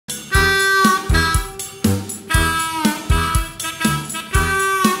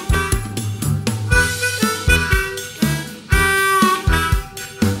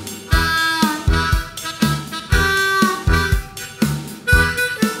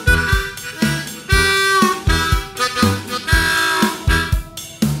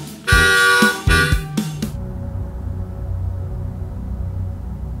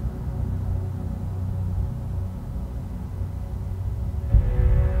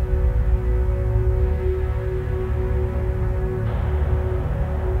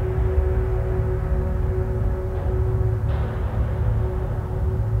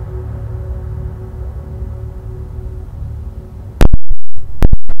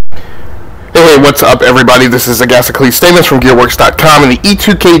Hey, what's up, everybody? This is Agasicles Statements from Gearworks.com and the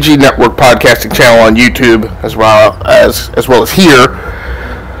E2KG Network podcasting channel on YouTube, as well as here,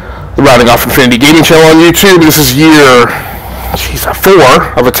 the Rounding Off Infinity Gaming channel on YouTube. This is year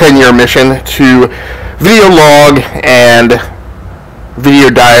 4 of a 10-year mission to video log and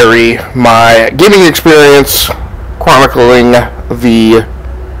video diary my gaming experience, chronicling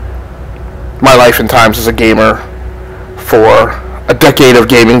my life and times as a gamer for a decade of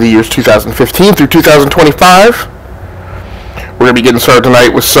gaming, the years 2015 through 2025. We're going to be getting started tonight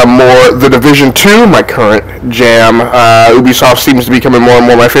with some more The Division 2, my current jam. Ubisoft seems to be becoming more and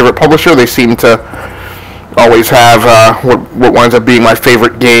more my favorite publisher. They seem to always have what winds up being my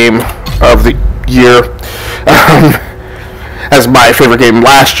favorite game of the year. As my favorite game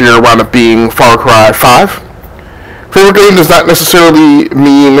last year wound up being Far Cry 5. Favorite game does not necessarily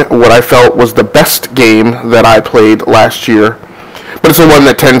mean what I felt was the best game that I played last year, but it's the one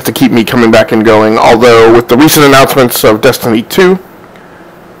that tends to keep me coming back and going. Although with the recent announcements of Destiny 2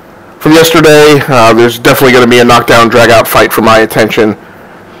 from yesterday, there's definitely going to be a knockdown, drag-out fight for my attention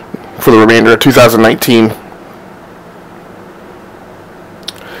for the remainder of 2019.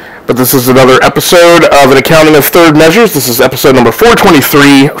 But this is another episode of an accounting of third measures. This is episode number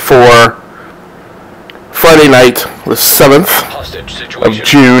 423 for Friday night, the 7th of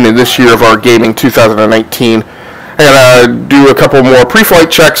June in this year of our gaming 2019. I'm going to do a couple more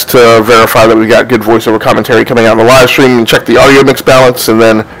pre-flight checks to verify that we got good voiceover commentary coming out on the live stream, and check the audio mix balance, and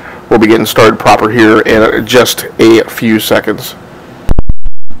then we'll be getting started proper here in just a few seconds.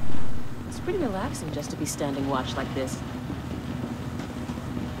 It's pretty relaxing just to be standing watch like this.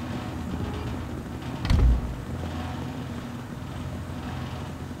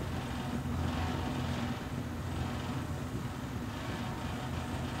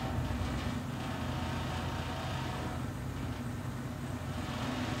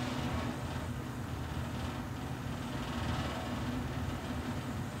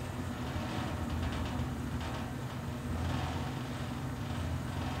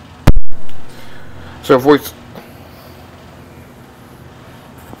 So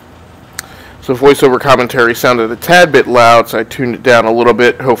voiceover commentary sounded a tad bit loud, so I tuned it down a little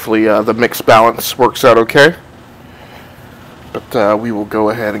bit. Hopefully the mix balance works out okay. But we will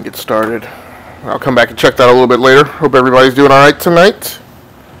go ahead and get started. I'll come back and check that a little bit later. Hope everybody's doing alright tonight.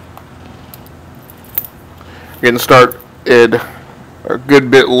 Getting started a good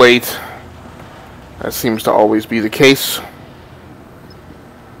bit late. That seems to always be the case.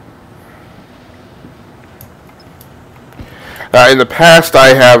 In the past,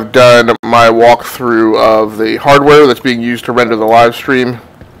 I have done my walkthrough of the hardware that's being used to render the live stream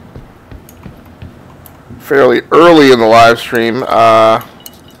fairly early in the live stream. Well,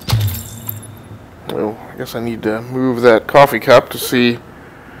 I guess I need to move that coffee cup to see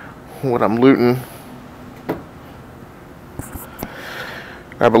what I'm looting.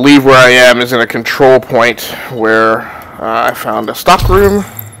 I believe where I am is in a control point where I found a stock room.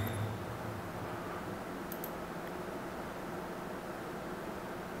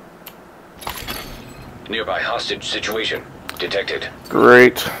 Nearby hostage situation detected.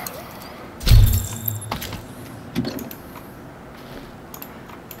 Great.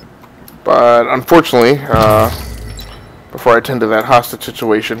 But unfortunately, before I attend to that hostage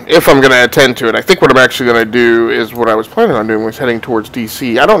situation, if I'm going to attend to it, I think what I'm actually going to do is what I was planning on doing, was heading towards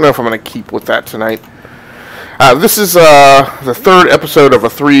DC. I don't know if I'm going to keep with that tonight. This is the third episode of a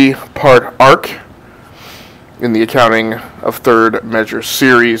 3-part arc in the Accounting of Third Measure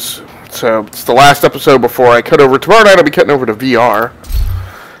series. So it's the last episode before I cut over. Tomorrow night I'll be cutting over to VR,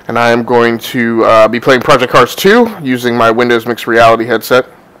 and I am going to be playing Project Cars 2 using my Windows Mixed Reality headset.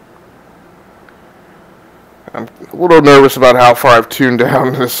 I'm a little nervous about how far I've tuned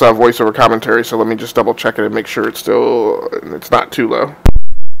down this voiceover commentary, so let me just double check it and make sure it's not too low.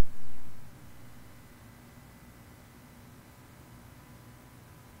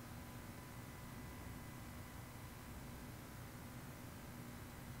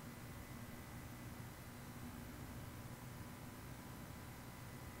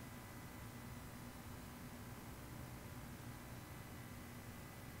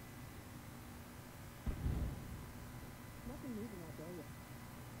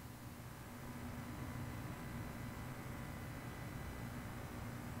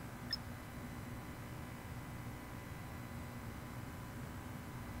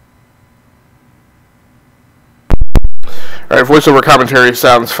 Alright, voiceover commentary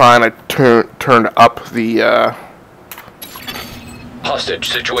sounds fine. I turned up the Hostage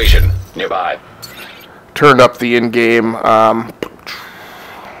situation nearby. Turned up the in-game I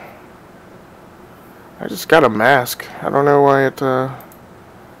just got a mask. I don't know why it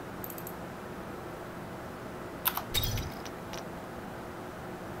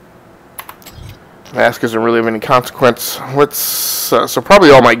Mask isn't really of any consequence. Let's so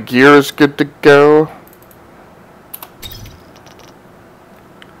probably all my gear is good to go.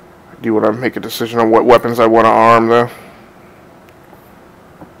 I do want to make a decision on what weapons I want to arm, though.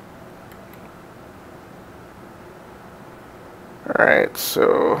 Alright,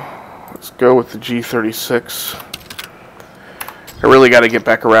 so let's go with the G36. I really got to get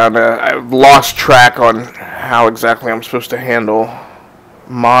back around. I've lost track on how exactly I'm supposed to handle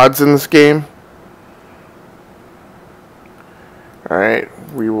mods in this game. Alright,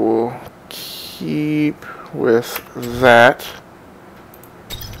 we will keep with that.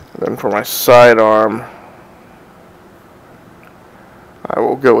 Then for my sidearm, I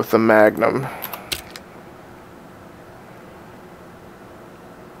will go with the Magnum.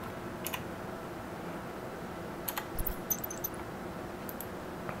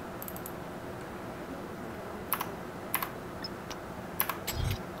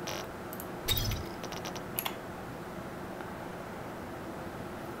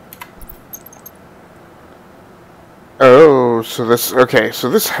 Oh, so this, okay, so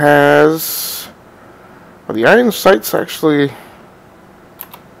this has, well, the iron sights actually,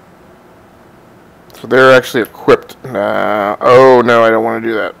 so they're actually equipped. Oh, no, I don't want to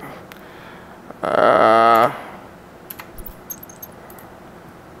do that.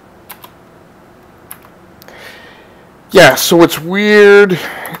 Yeah, so what's weird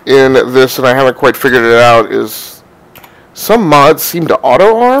in this, and I haven't quite figured it out, is some mods seem to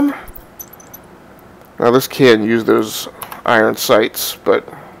auto-arm. Now this can use those iron sights,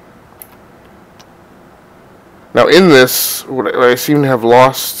 but now in this, what I seem to have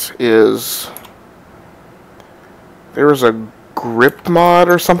lost is there is a grip mod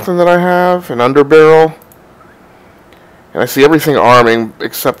or something that I have, an underbarrel, and I see everything arming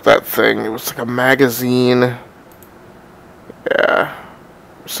except that thing. It was like a magazine, yeah,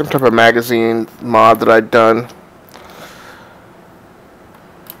 some type of magazine mod that I'd done.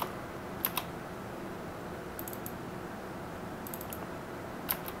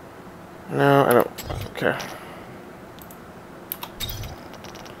 No, I don't. Okay.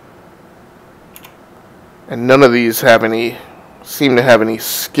 And none of these have any, seem to have any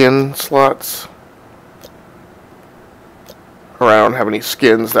skin slots. Or I don't have any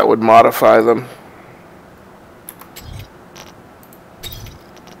skins that would modify them.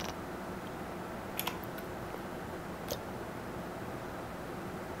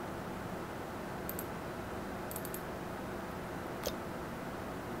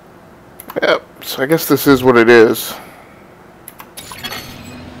 Yep, so I guess this is what it is.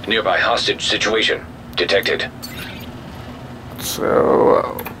 Nearby hostage situation detected.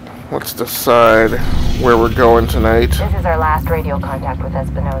 So, let's decide where we're going tonight. This is our last radio contact with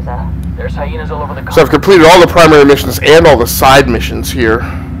Espinosa. There's hyenas all over the So I've completed all the primary missions and all the side missions here.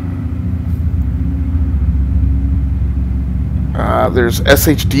 There's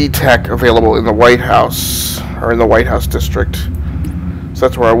SHD tech available in the White House, or in the White House district. So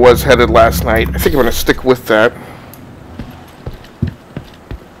that's where I was headed last night. I think I'm going to stick with that.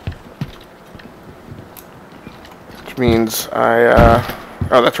 Which means I,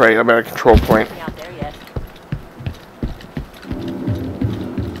 oh, that's right, I'm at a control point. Out there yet.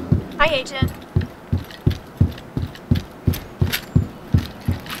 Hi, Agent.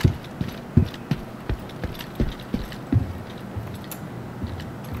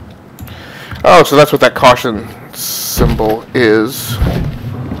 Oh, so that's what that caution symbol is.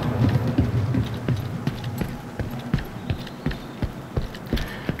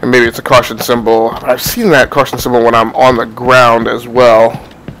 And maybe it's a caution symbol. I've seen that caution symbol when I'm on the ground as well.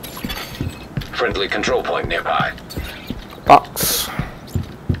 Friendly control point nearby. Box.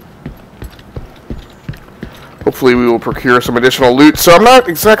 Hopefully we will procure some additional loot. So I'm not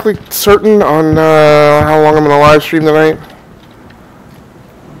exactly certain on how long I'm going to live stream tonight.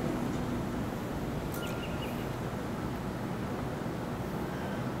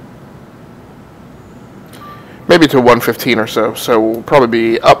 Maybe to 1:15 or so. So we'll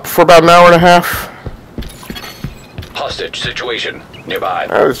probably be up for about an hour and a half. Hostage situation nearby.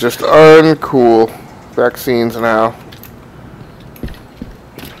 That is just uncool. Vaccines now.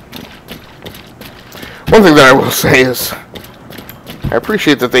 One thing that I will say is, I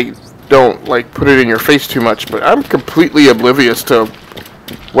appreciate that they don't like put it in your face too much, but I'm completely oblivious to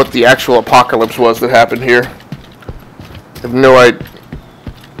what the actual apocalypse was that happened here. I have no idea.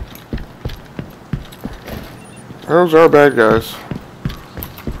 Those are bad guys.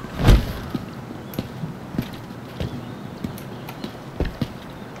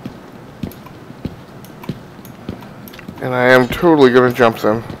 And I am totally going to jump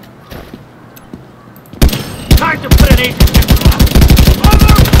them. Time to put an agent.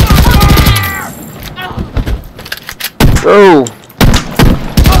 Oh.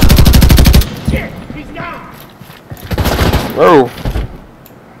 Oh.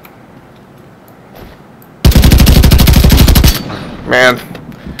 Man,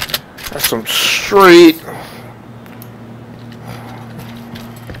 that's some straight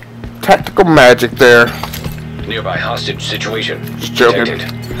tactical magic there. Nearby hostage situation. Just joking.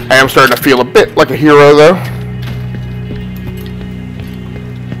 Detected. I am starting to feel a bit like a hero, though.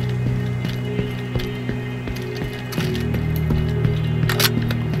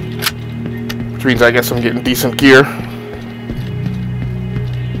 Which means I guess I'm getting decent gear.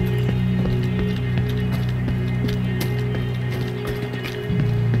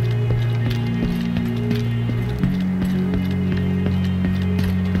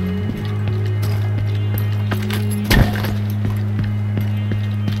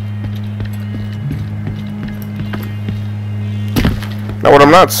 Now, what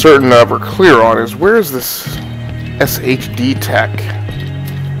I'm not certain of or clear on is where is this SHD tech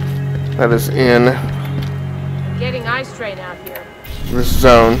that is in Getting eye strain out here. this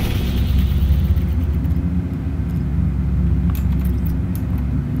zone.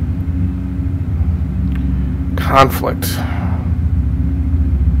 Conflict.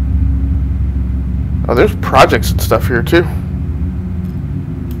 Oh, there's projects and stuff here too.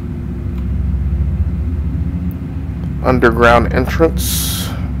 Underground entrance.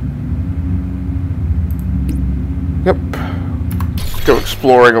 Yep. Let's go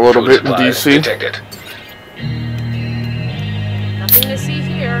exploring a little bit in DC. Detected. Nothing to see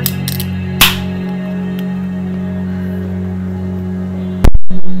here.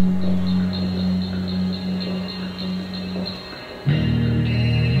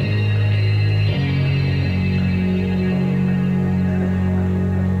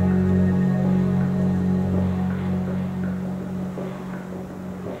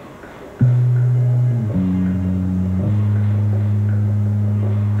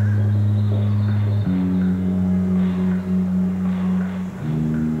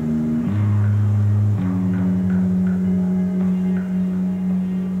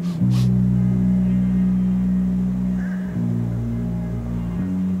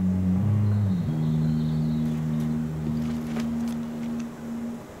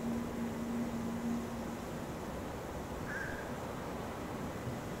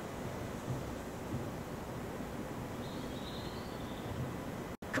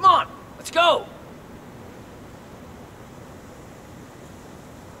 Come on, let's go!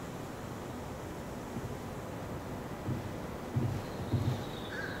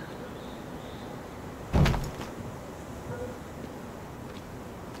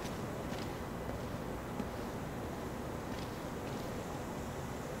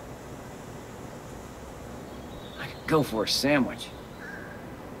 I could go for a sandwich.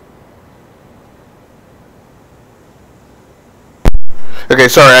 Okay,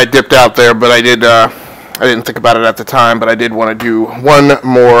 sorry I dipped out there, but I didn't think about it at the time, but I did want to do one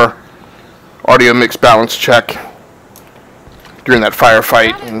more audio mix balance check during that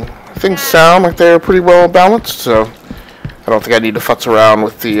firefight, and things sound like they're pretty well balanced, so I don't think I need to futz around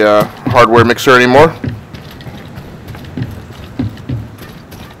with the hardware mixer anymore.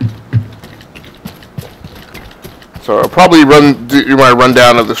 So I'll probably do my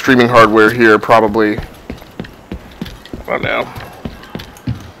rundown of the streaming hardware here, probably right now.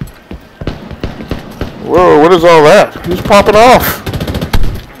 Whoa, what is all that? Who's popping off?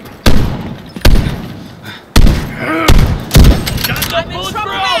 Got no bullets for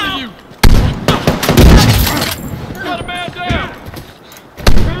all of you! Got a man down!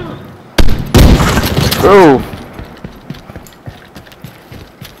 Oh.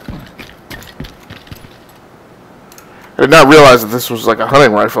 I did not realize that this was like a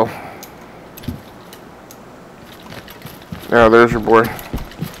hunting rifle. Now there's your boy.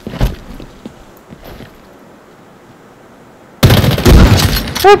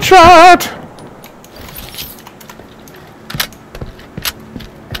 Headshot!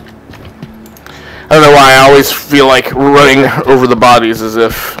 I don't know why I always feel like running over the bodies as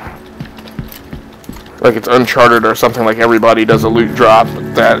if like it's Uncharted or something, like everybody does a loot drop.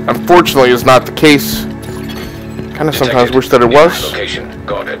 But that unfortunately is not the case. Kind of sometimes wish that it was. Location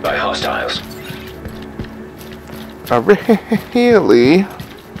guarded by hostiles. Really?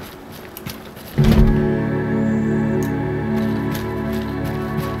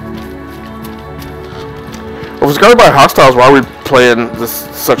 Well, if it's guarded by hostiles, why are we playing this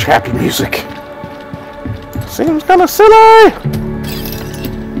such happy music? Seems kind of silly.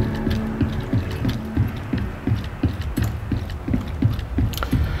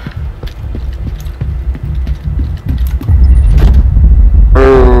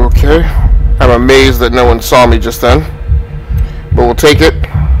 Okay. I'm amazed that no one saw me just then. but we'll take it.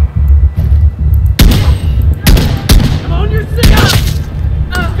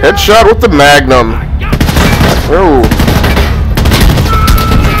 Headshot with the Magnum. Oh.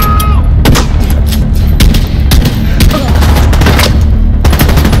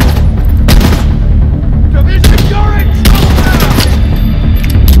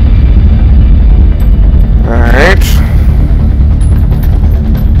 Alright.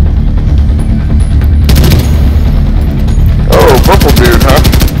 Oh, purple dude, huh?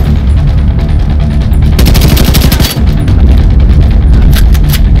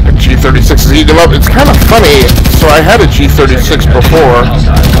 G36 is eating him up. It's kind of funny. So I had a G36 before.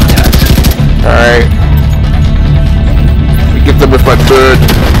 Alright. We get them with my bird.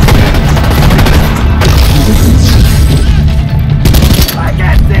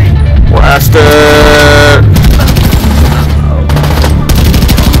 Blast it!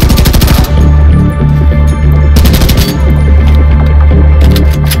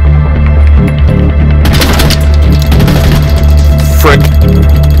 Frick.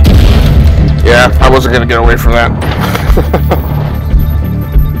 Yeah, I wasn't gonna get away from that.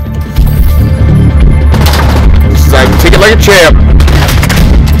 I take it like a champ.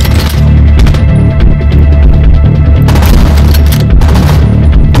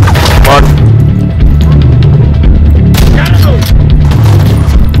 Come on.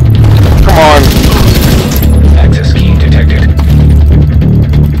 Come on. Access key detected.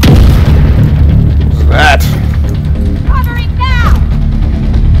 What's that? Covering now!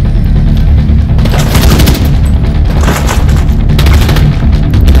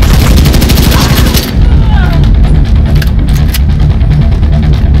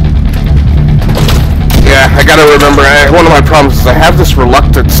 I gotta remember, one of my problems is I have this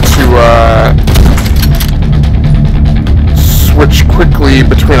reluctance to switch quickly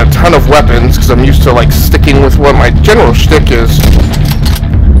between a ton of weapons, because I'm used to like sticking with one. My general shtick is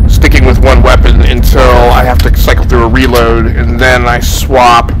sticking with one weapon until I have to cycle through a reload, and then I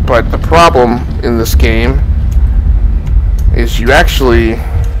swap. But the problem in this game is you actually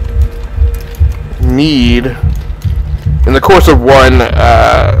need, in the course of one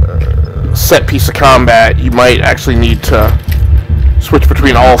set piece of combat, you might actually need to switch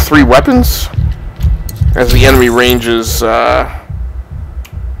between all three weapons as the enemy ranges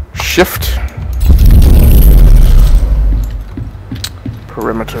shift.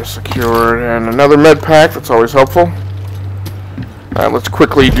 Perimeter secured, and another med pack. That's always helpful. Let's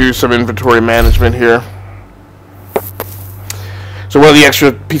quickly do some inventory management here. So one of the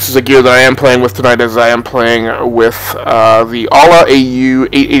extra pieces of gear that I am playing with tonight is I am playing with the Ala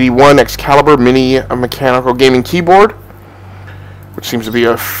AU881 Excalibur Mini Mechanical Gaming Keyboard, which seems to be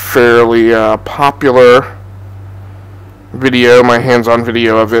a fairly popular video, my hands-on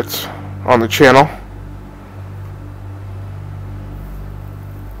video of it on the channel.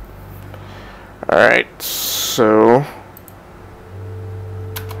 Alright, so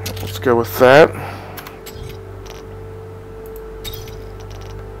let's go with that.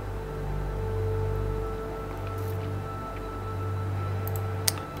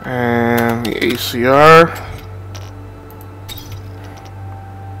 And the ACR.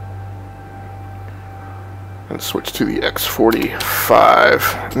 And switch to the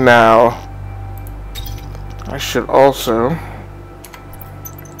X45. Now, I should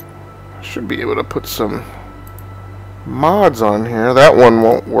be able to put some mods on here. That one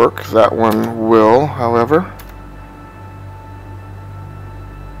won't work. That one will, however.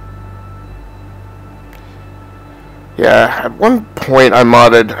 Yeah, at one point I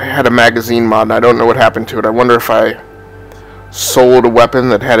had a magazine mod, and I don't know what happened to it. I wonder if I sold a weapon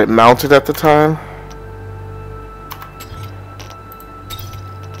that had it mounted at the time.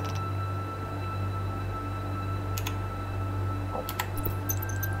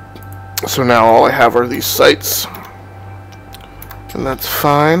 So now all I have are these sights, and that's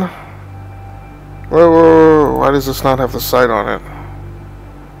fine. Whoa, why does this not have the sight on it?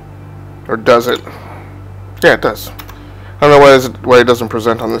 Or does it? Yeah, it does. I don't know why it doesn't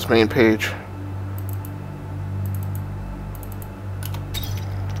present on this main page.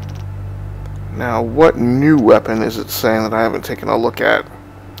 Now, what new weapon is it saying that I haven't taken a look at?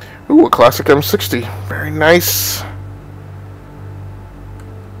 Ooh, a classic M60. Very nice.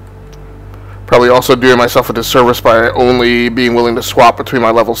 Probably also doing myself a disservice by only being willing to swap between my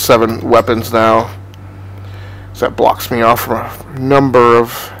level 7 weapons now. So that blocks me off from a number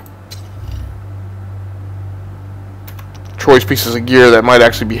of choice pieces of gear that might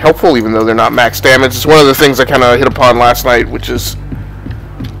actually be helpful, even though they're not max damage. It's one of the things I kind of hit upon last night, which is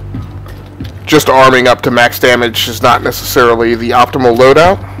just arming up to max damage is not necessarily the optimal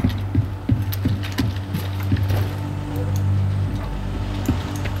loadout.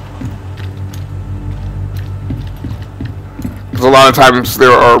 lot of times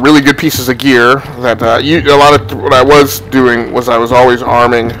there are really good pieces of gear that a lot of what I was doing was I was always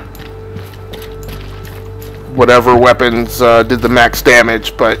arming whatever weapons did the max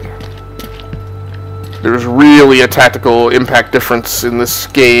damage, but there's really a tactical impact difference in this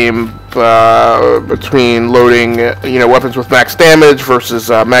game between loading, weapons with max damage versus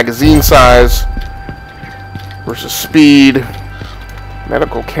magazine size versus speed.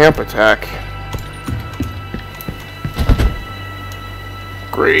 Medical camp attack.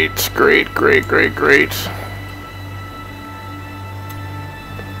 Great, great, great, great, great.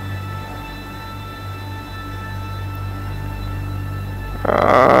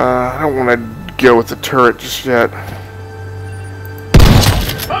 I don't want to go with the turret just yet.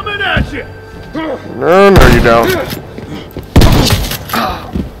 Coming at you! No, you don't.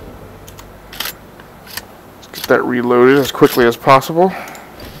 Let's get that reloaded as quickly as possible.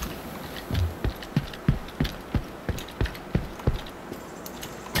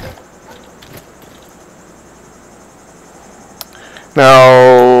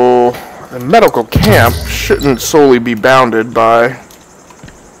 Now, the medical camp shouldn't solely be bounded by...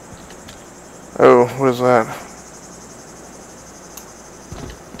 Oh, what is that?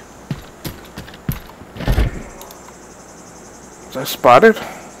 Was I spotted?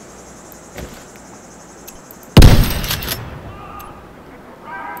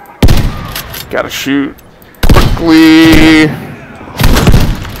 Gotta shoot quickly.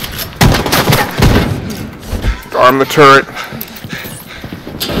 Arm the turret.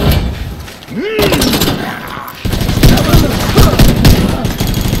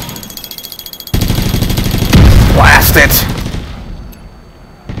 Blast it!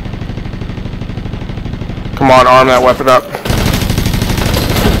 Come on, arm that weapon up.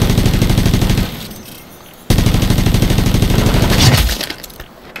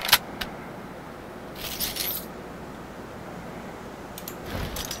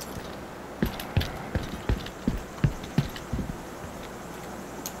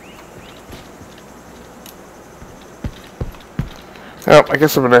 Oh, I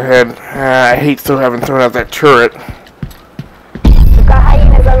guess I'm gonna head. I hate having thrown out that turret. We've got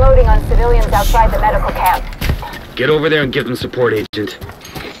hyenas unloading on civilians outside the medical camp. Get over there and give them support, Agent.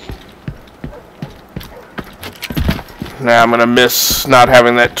 Now I'm gonna miss not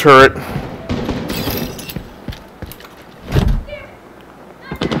having that turret.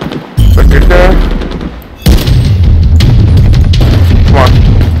 Is that good there? Come on.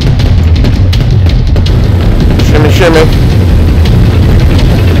 Shimmy, shimmy.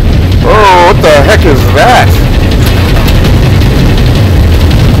 Oh, what the heck is that?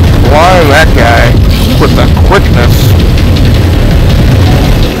 Blind that guy with the quickness.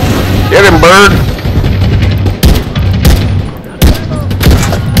 Get him, bird.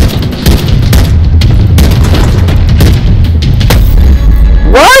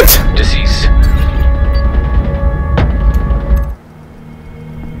 What? Deceased.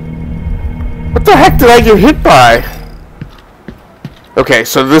 What the heck did I get hit by? Okay,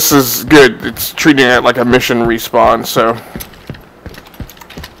 so this is good. It's treating it like a mission respawn, so...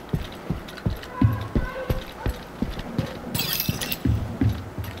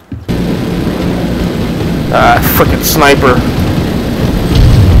 Frickin' sniper.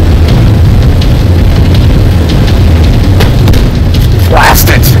 Blast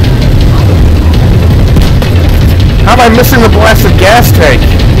it! How am I missing the blasted gas tank?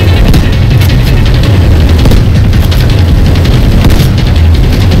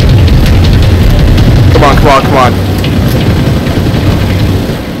 Come on, come on, come on.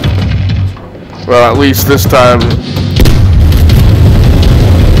 Well, at least this time...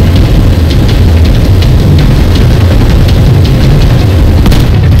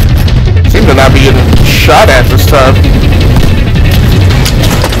 Seem to not be getting shot at this time.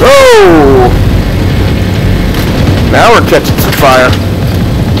 Oh! Now we're catching some fire.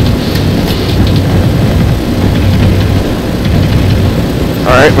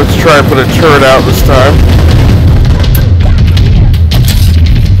 Alright, let's try and put a turret out this time.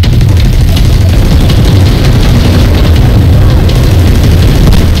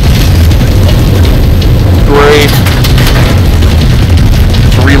 Great.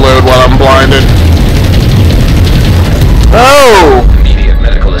 Let's reload while I'm blinded. Oh! Immediate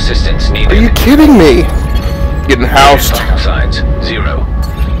medical assistance needed. Are you kidding me? Getting housed. Vital signs 0.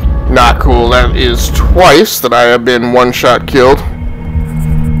 Not cool. That is twice that I have been one-shot killed.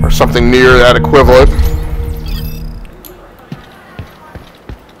 Or something near that equivalent.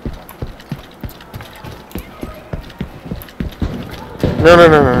 No.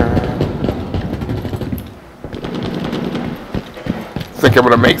 I think I'm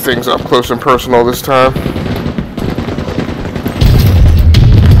going to make things up close and personal this time.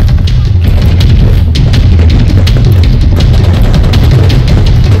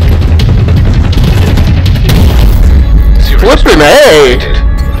 an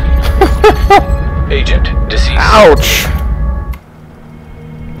A. Agent deceased. Ouch.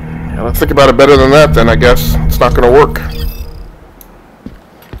 Yeah, let's think about it better than that then, I guess. It's not going to work.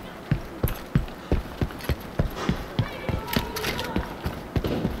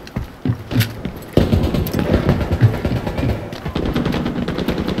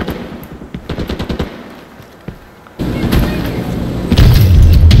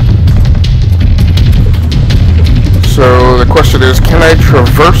 So the question is, can I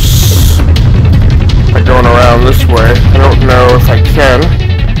traverse by going around this way? I don't know if I can.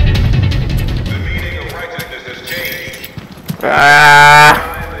 Ah,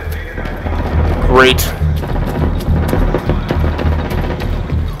 great.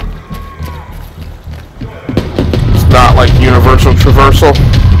 It's not like universal traversal.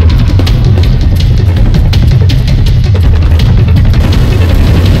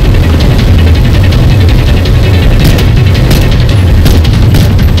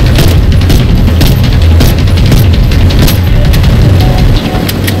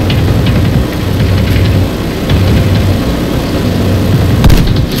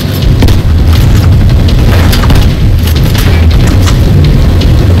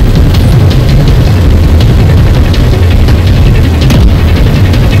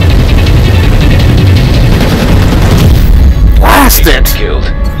 Killed.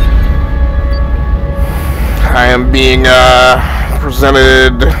 I am being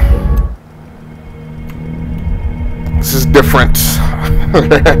presented. This is different.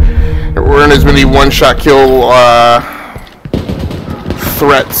 There weren't as many one-shot kill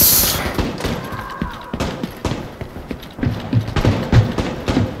threats.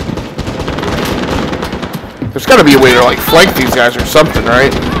 There's got to be a way to like flank these guys or something,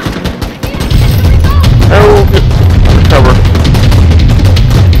 right? Oh, get cover.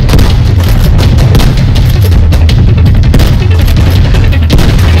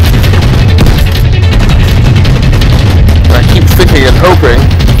 And hoping.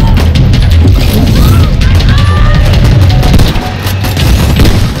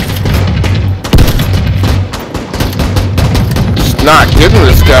 Just not getting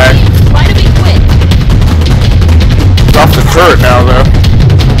this guy. Why do we quit? It's off the turret now, though.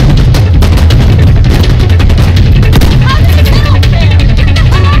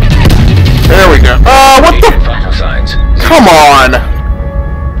 There we go. Oh, what the? Come on!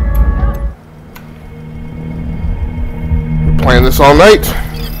 Playing this all night.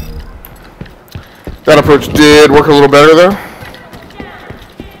 That approach did work a little better though.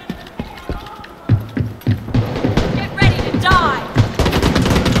 Get ready to die.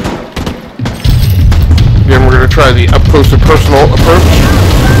 Again, we're going to try the up close and personal approach.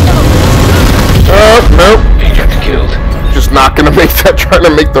 Oh, nope. Agent killed. Just not going to make that, trying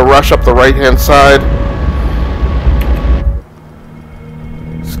to make the rush up the right hand side.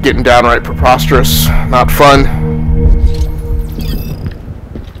 It's getting downright preposterous. Not fun.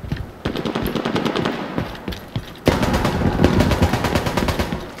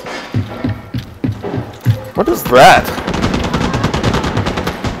 What is that?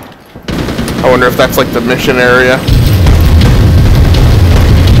 I wonder if that's like the mission area.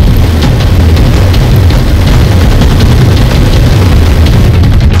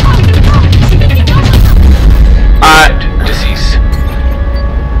 Deceased.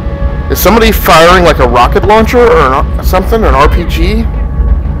 Is somebody firing like a rocket launcher or something, an RPG?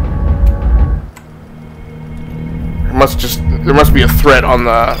 There must be a threat on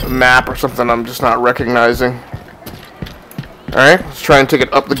the map or something I'm just not recognizing. Alright, let's try and take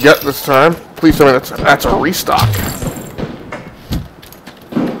it up the gut this time. Please tell me that's a restock.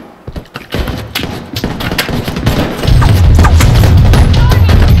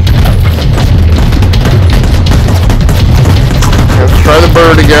 Let's try the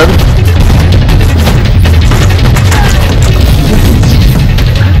bird again.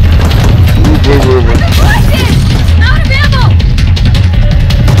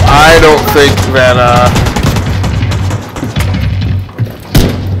 I don't think that,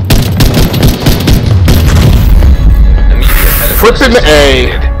 flippin'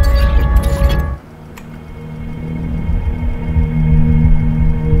 A.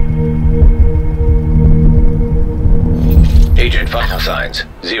 Agent vital signs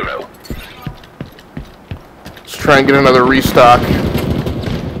 0. Let's try and get another restock.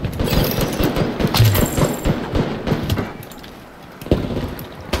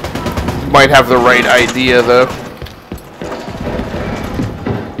 Might have the right idea though.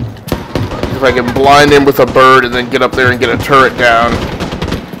 If I can blind him with a bird and then get up there and get a turret down.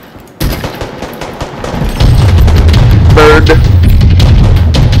 Bird.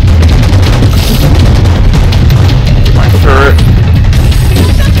 My turret.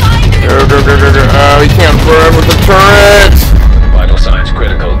 Run with the turret! Vital signs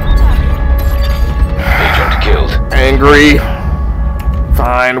critical. Agent killed. Angry.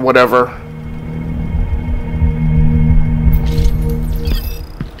 Fine, whatever.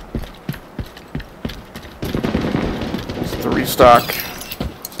 It's the restock.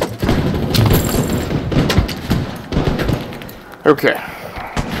 Okay.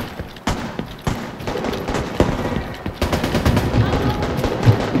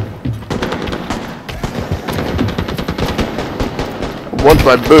 Want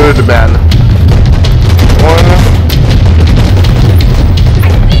my birdman. One.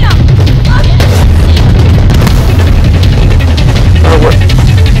 Oh, what?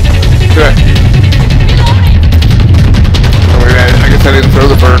 Good. I guess I didn't throw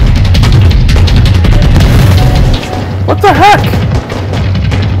the bird. What the heck?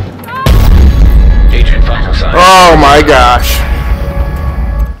 Agent vital signs. Oh my gosh.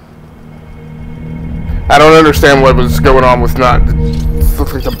 I don't understand what was going on with not... It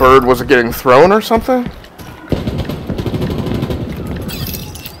looked like the bird wasn't getting thrown or something?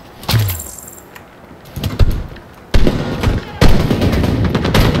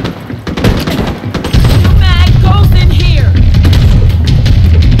 Mag goes in here.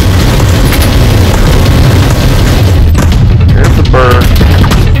 Here's the bird.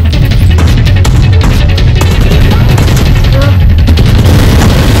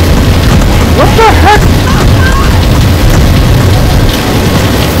 What the heck?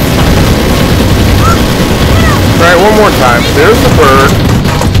 Alright, one more time. There's the bird.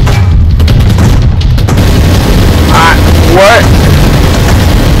 What?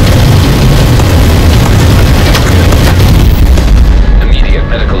 Immediate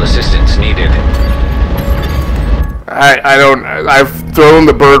medical assistance needed. I don't... I've thrown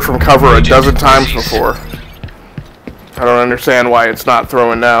the bird from cover a dozen times before. I don't understand why it's not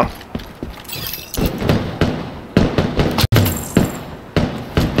throwing now.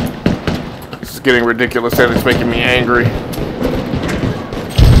 This is getting ridiculous and it's making me angry.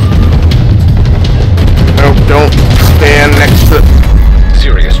 Nope, don't stand next to...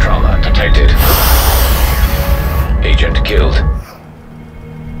 Serious trauma detected. Agent killed.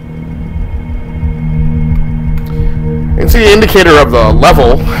 You can see the indicator of the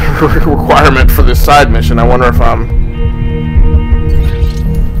level requirement for this side mission. I wonder if I'm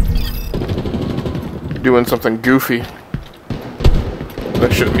doing something goofy that I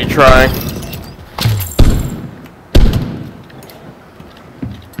shouldn't be trying.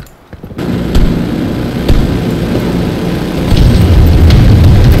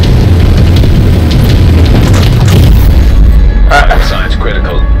 Vital signs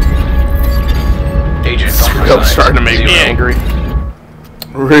critical. Agent vital Really signs starting to make me 0. angry.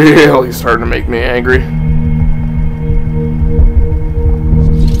 Really starting to make me angry.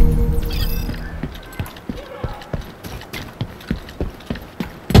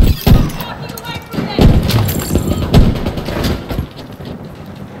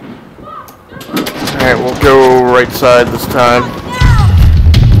 Alright, we'll go right side this time.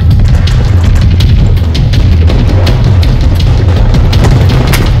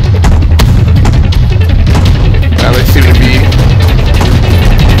 Now they seem to be...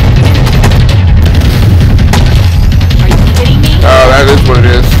 Are you kidding me? Oh, that is what it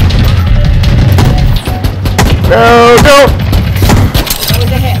is. No, don't! That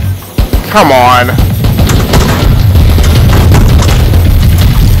was a hit. Come on.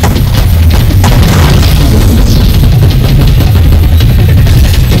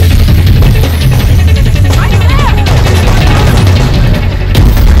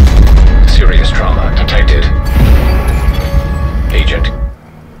 Serious trauma detected. Agent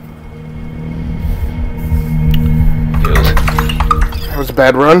killed. That was a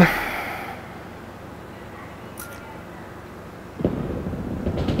bad run.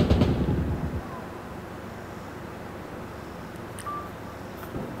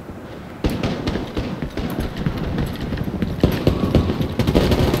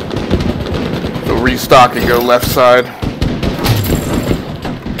 So restock and go left side.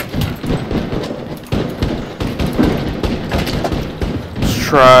 Let's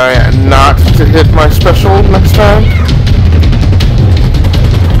try not to hit my special next time.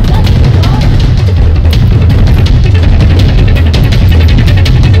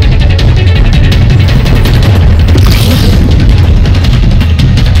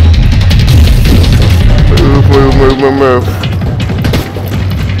 Move.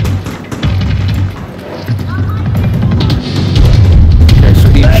 Okay, so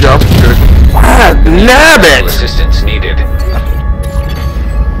he jumped. Good. Ah, nab Medical it! assistance needed.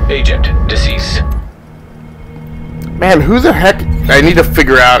 Agent deceased. Man, who the heck I need to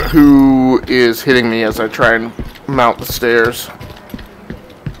figure out who is hitting me as I try and mount the stairs.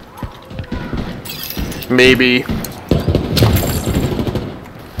 Maybe.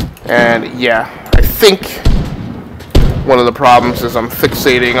 And yeah, I think one of the problems is I'm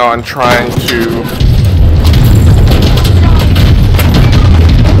fixating on trying to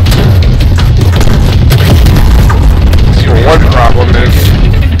one problem is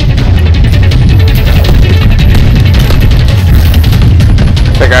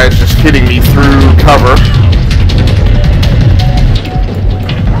that guy's just hitting me through cover.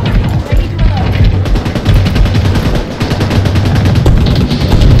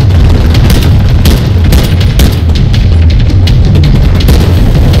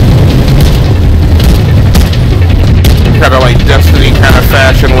 Kind of like Destiny kind of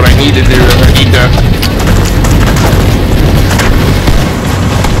fashion, what I need to do is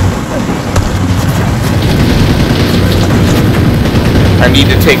I need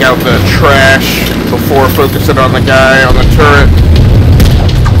to take out the trash before focusing on the guy on the turret.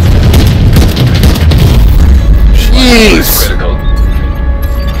 Jeez! Critical.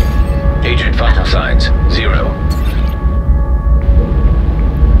 Agent vital signs 0.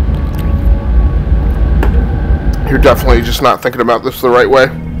 You're definitely just not thinking about this the right way.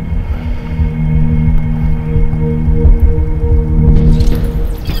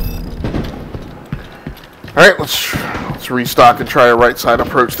 Alright, let's restock and try a right side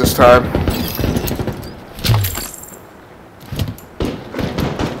approach this time.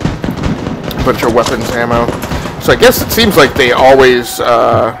 Bunch of weapons ammo. So I guess it seems like they always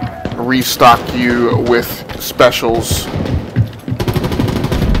restock you with specials.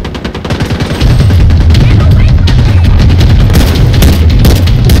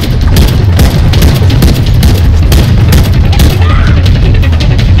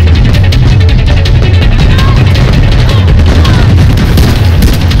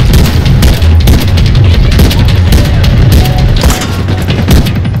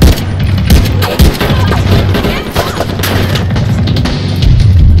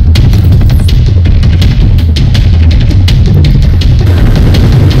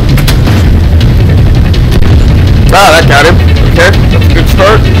 Ah, that got him. Okay, that's a good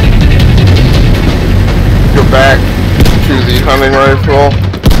start. Go back to the hunting rifle.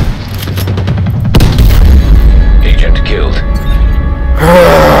 Agent killed.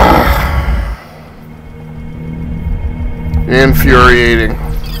 Infuriating.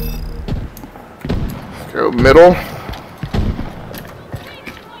 Go middle.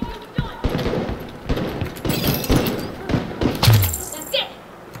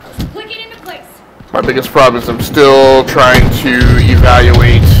 My biggest problem is I'm still trying to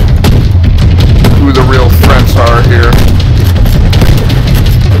evaluate who the real threats are here.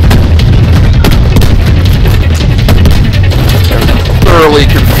 I'm thoroughly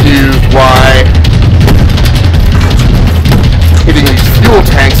confused why hitting these fuel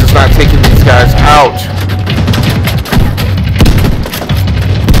tanks is not taking these guys out.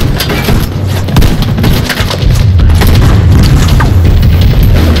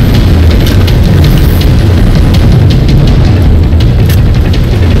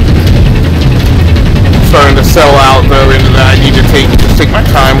 Starting to sell out though into that. I need to just take my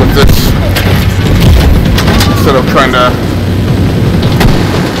time with this instead of trying to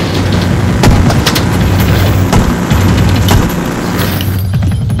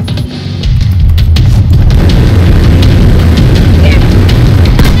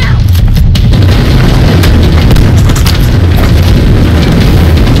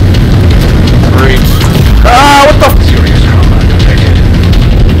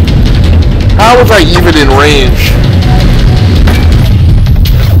how was I even in range?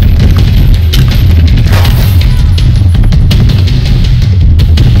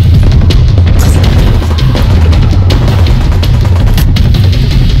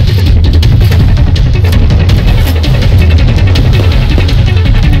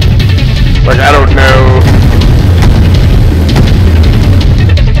 Like, I don't know.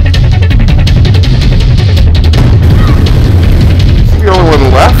 Is he the only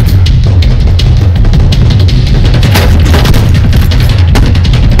one left?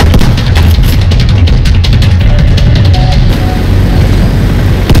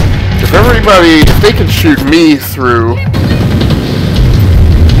 If they can shoot me through,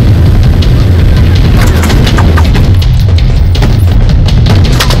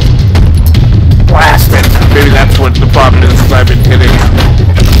 blast it. Maybe that's what the problem is I've been hitting.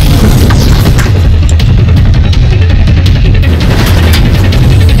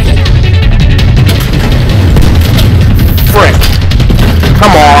 Frick.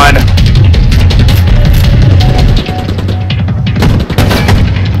 Come on.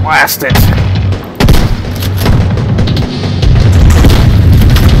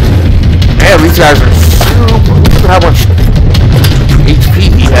 Man, these guys are super. Look at how much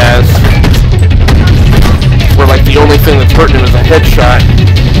HP he has. Where like the only thing that's hurting him is a headshot.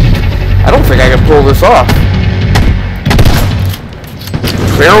 I don't think I can pull this off.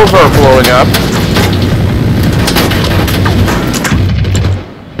 Barrels are blowing up.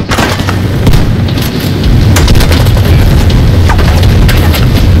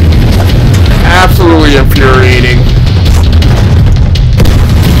 Absolutely infuriating.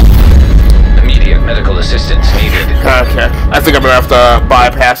 Immediate medical assistance needed. Okay, I think I'm gonna have to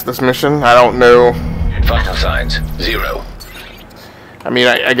bypass this mission. I don't know. Vital signs 0. I mean,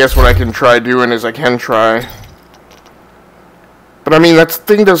 I guess what I can try doing is I can try. But I mean, that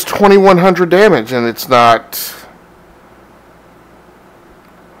thing does 2,100 damage, and it's not.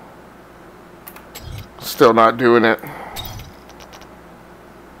 Still not doing it.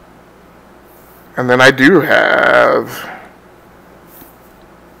 And then I do have.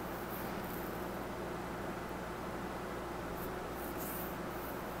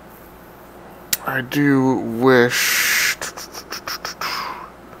 I do wish.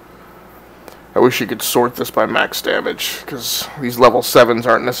 I wish you could sort this by max damage, because these level 7s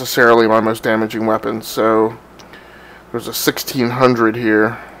aren't necessarily my most damaging weapons. So there's a 1,600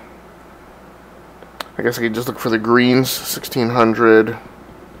 here. I guess I could just look for the greens. 1,600.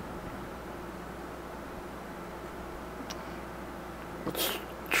 Let's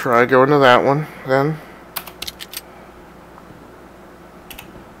try going to that one then.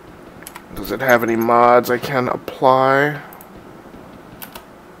 Does it have any mods I can apply?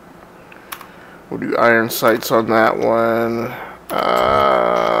 We'll do iron sights on that one.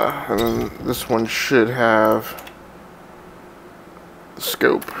 And then this one should have the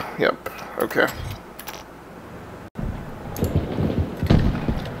scope. Yep. Okay.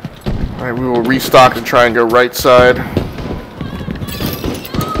 Alright, we will restock and try and go right side.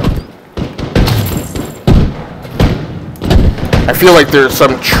 I feel like there's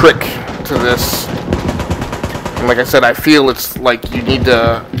some trick to this. And like I said, I feel it's like you need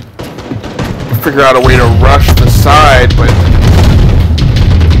to figure out a way to rush the side, but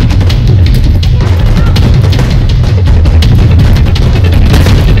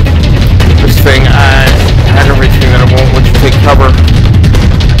this thing aggravates me that it won't let you take cover.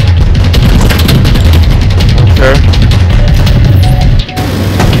 Okay.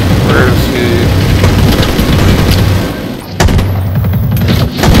 Where is he?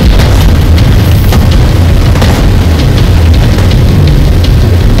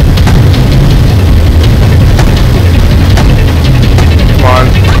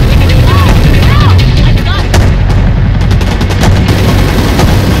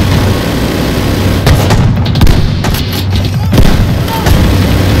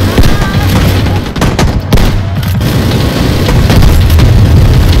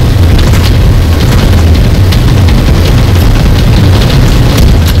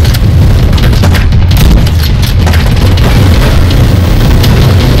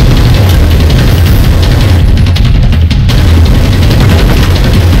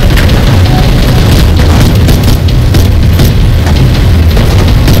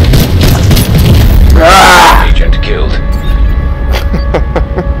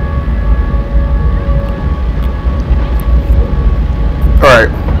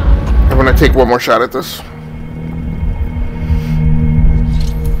 Take one more shot at this.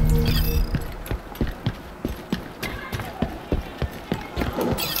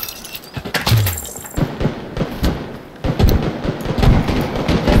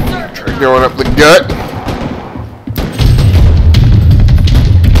 Try going up the gut.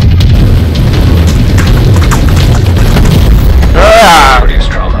 Ah!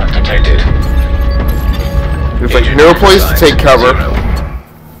 Trauma detected. There's like no place to take cover.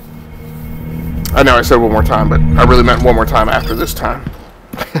 I know I said one more time, but I really meant one more time after this time.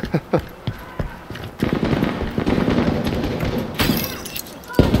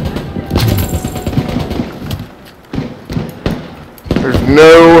 There's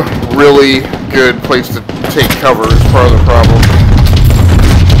no really good place to take cover is part of the problem.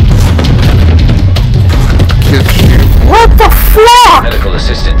 What the fuck? Medical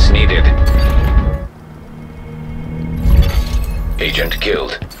assistance needed. Agent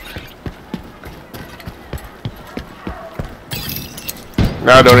killed.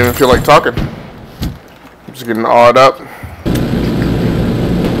 Now I don't even feel like talking. I'm just getting awed up.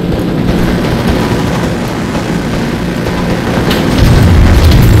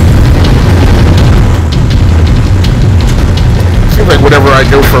 Seems like whenever I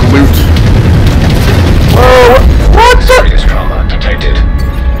go for loot. Oh, what the? Serious trauma detected.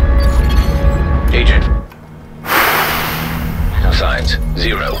 Agent. Signs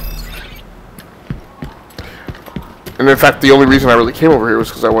 0. And in fact, the only reason I really came over here was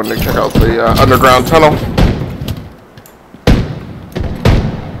because I wanted to check out the underground tunnel.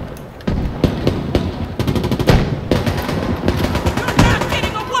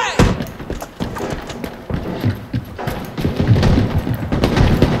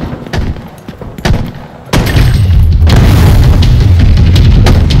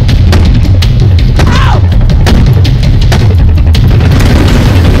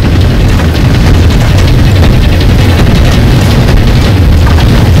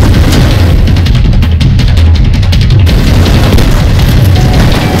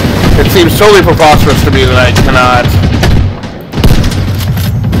 It seems totally preposterous to me that I cannot.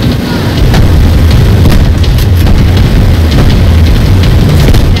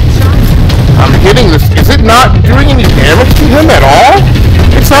 I'm hitting this. Is it not doing any damage to him at all?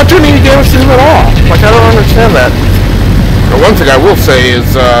 It's not doing any damage to him at all. Like, I don't understand that. The one thing I will say is,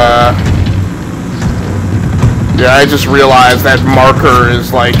 yeah, I just realized that marker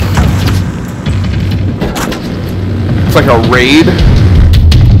is like, it's like a raid.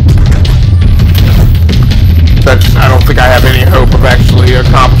 I don't think I have any hope of actually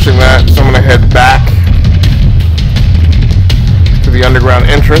accomplishing that, so I'm going to head back to the underground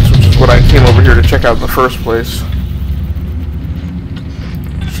entrance, which is what I came over here to check out in the first place.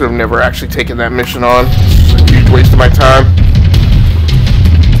 Should have never actually taken that mission on. It's a huge waste of my time.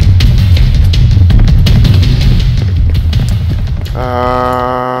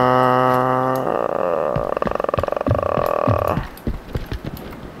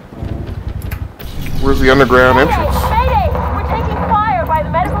 Where's the underground entrance? Mayday! We're taking fire by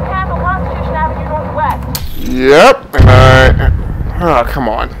the medical camp on Constitution Avenue Northwest. Yep, and oh, come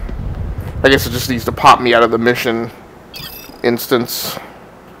on. I guess it just needs to pop me out of the mission instance.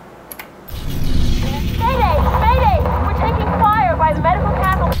 Mayday! Mayday! We're taking fire by the medical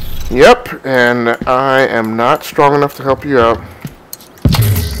camp on... Yep, and I am not strong enough to help you out.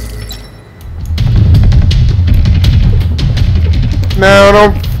 No,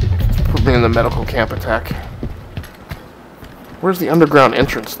 don't put me in the medical camp attack. Where's the underground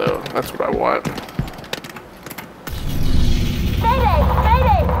entrance, though? That's what I want. Mayday!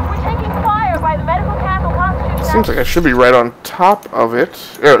 Mayday! We're taking fire by the medical camp on Constitution Seems like I should be right on top of it.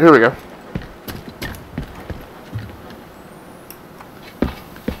 Oh, here we go.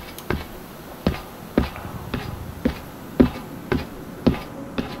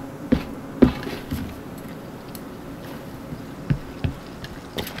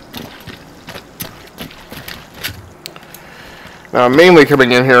 Now, I'm mainly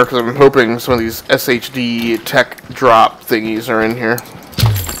coming in here because I'm hoping some of these SHD tech drop thingies are in here.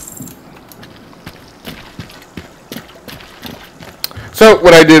 So,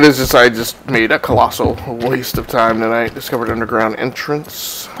 what I did is I just made a colossal waste of time tonight. Discovered underground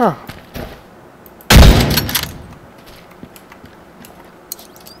entrance. Huh.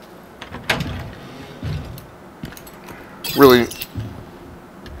 Really?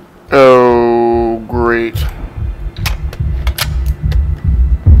 Oh, great.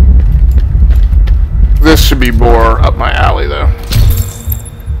 This should be more up my alley, though.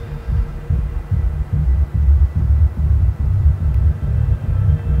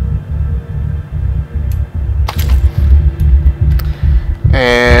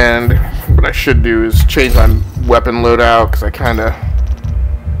 And what I should do is change my weapon loadout, because I kind of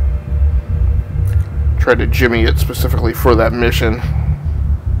tried to jimmy it specifically for that mission.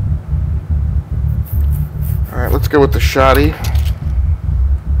 Alright, let's go with the shotty.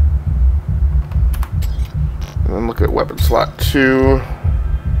 And then look at weapon slot 2.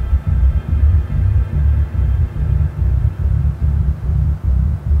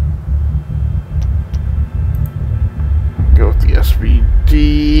 Go with the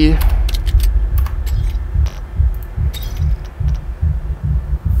SVD.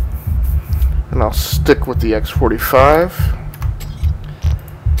 And I'll stick with the X45.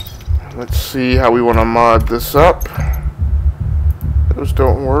 Let's see how we want to mod this up. Those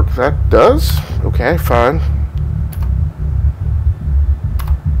don't work. That does? Okay, fine.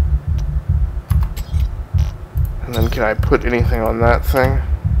 And then can I put anything on that thing?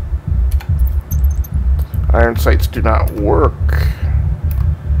 Iron sights do not work.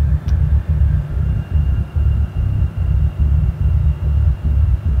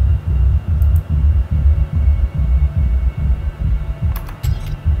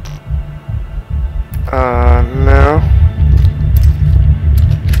 No.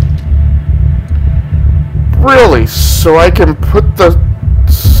 Really? So I can put the...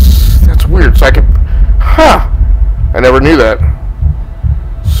 That's weird. So I can... Huh! I never knew that.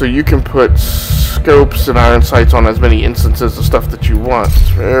 So you can put scopes and iron sights on as many instances of stuff that you want. It's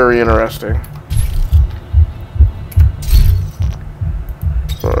very interesting.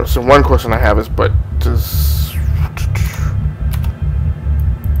 So one question I have is, but does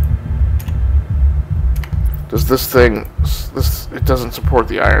this thing, it doesn't support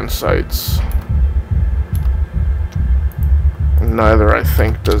the iron sights. Neither, I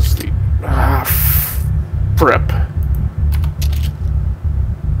think, does the fripp.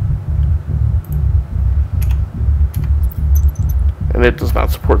 And it does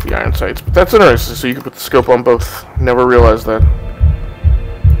not support the iron sights, but that's interesting. So you can put the scope on both. Never realized that.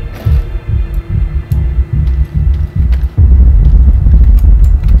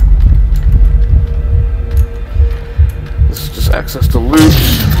 This is just access to loot.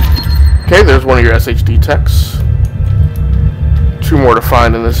 Okay, there's one of your SHD techs. 2 more to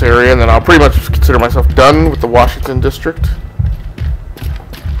find in this area, and then I'll pretty much consider myself done with the Washington district.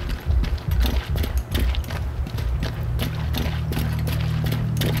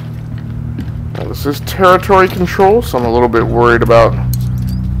 Now, this is territory control, so I'm a little bit worried about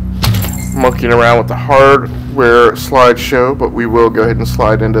monkeying around with the hardware slideshow, but we will go ahead and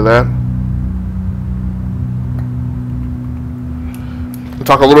slide into that. We'll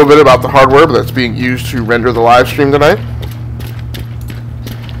talk a little bit about the hardware that's being used to render the live stream tonight.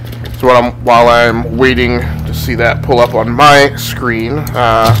 So while I'm waiting to see that pull up on my screen,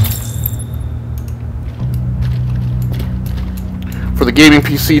 for the gaming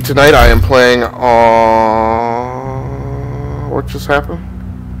PC tonight, I am playing on... What just happened?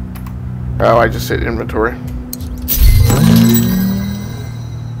 Oh, I just hit inventory.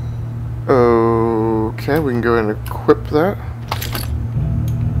 Okay, we can go ahead and equip that.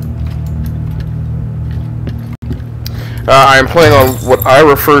 I am playing on what I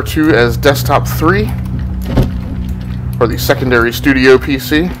refer to as Desktop 3, or the secondary studio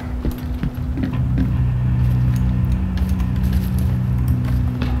PC.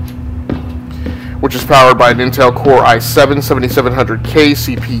 Which is powered by an Intel Core i7-7700K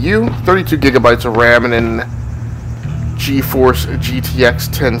CPU, 32 gigabytes of RAM, and an GeForce GTX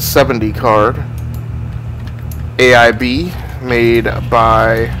 1070 card. AIB, made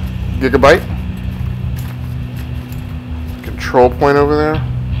by Gigabyte. Control point over there.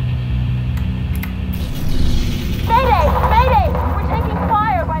 Mayday! Mayday! We're taking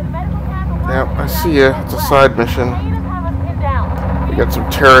fire by the medical camp. Yep, I see ya. It's a side mission. Natives have us pinned down. We got some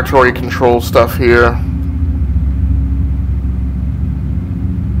territory control stuff here.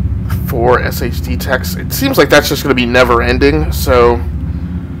 4 SHD techs. It seems like that's just going to be never ending, so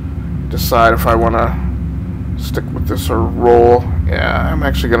decide if I want to stick with this or roll. Yeah, I'm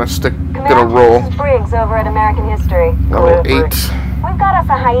actually going to roll. This is Briggs over at American History. Level 8. We've got us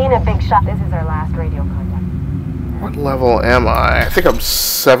a hyena big shot. This is our last radio contact. What level am I? I think I'm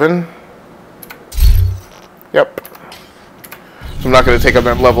 7. Yep. So I'm not going to take up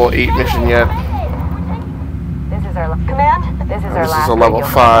that level 8 mission yet. This is our command. This is our last. This is a level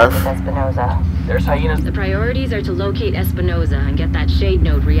 5. Espinosa. There's hyenas. The priorities are to locate Espinosa and get that shade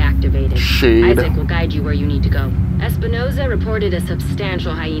node reactivated. Shade. Isaac will guide you where you need to go. Espinosa reported a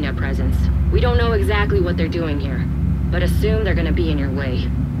substantial hyena presence. We don't know exactly what they're doing here, but assume they're gonna be in your way.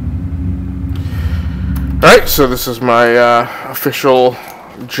 Alright, so this is my official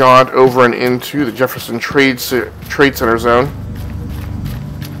jaunt over and into the Jefferson Trade Center zone.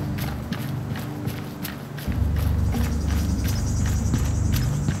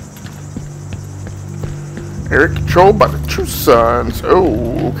 Area controlled by the True Sons.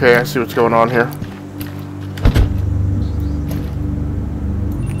 Oh, okay, I see what's going on here.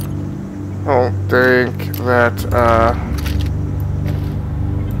 I don't think that,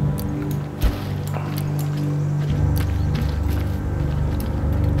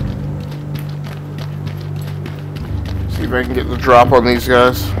 see if I can get the drop on these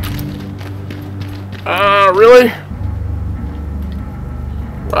guys. Really?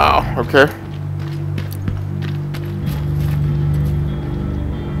 Wow, okay.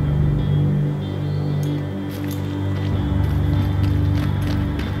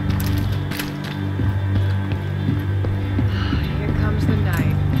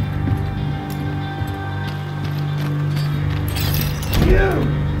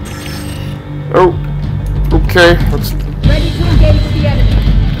 Oh, okay, let's... Ready to engage the enemy.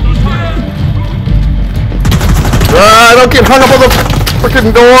 Don't get hung up on the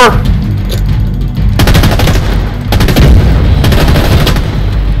freaking door!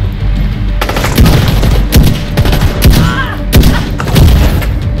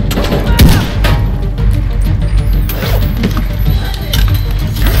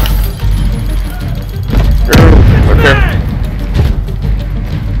 Okay.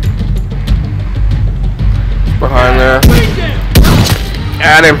 Behind there.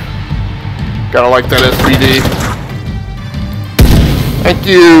 At him. Gotta like that SVD. Thank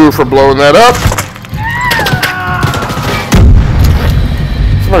you for blowing that up.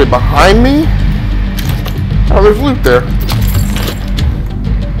 Somebody behind me? Oh, there's loot there.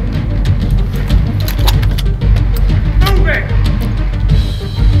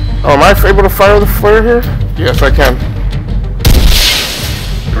 Oh, am I able to fire the flare here? Yes, I can.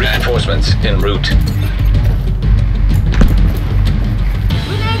 Reinforcements en route.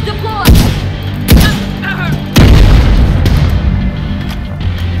 Grenade deployed!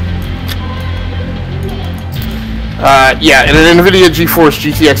 Yeah, and an NVIDIA GeForce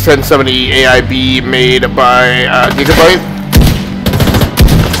GTX 1070 AIB made by Gigabyte.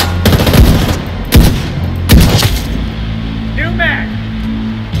 New mag.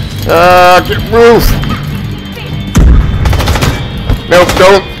 Get roof! Nope,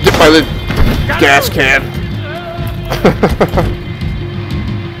 don't get by the gas can.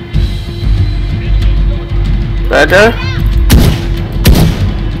 That guy?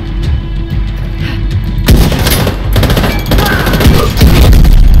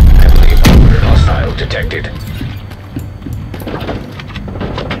 Hostile detected.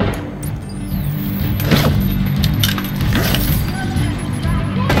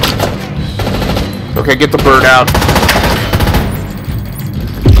 Okay, get the bird out.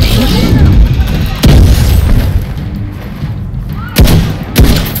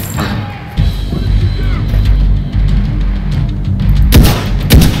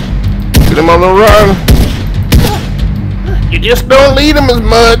 Get him on the run. You just don't need him as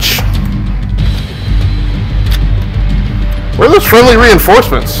much. Where are those friendly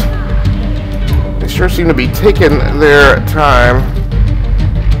reinforcements? They sure seem to be taking their time.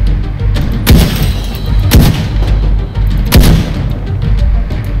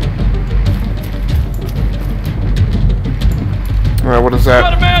 Alright, what is that?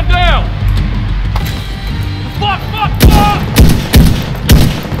 Got a man down. Fuck!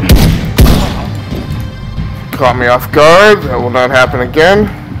 Caught me off guard. That will not happen again.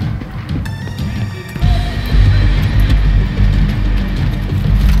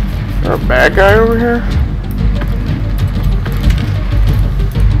 Is there a bad guy over here?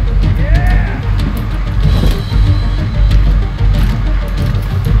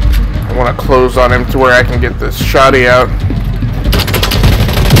 I want to close on him to where I can get this shotty out.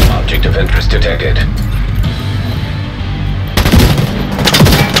 Object of interest detected.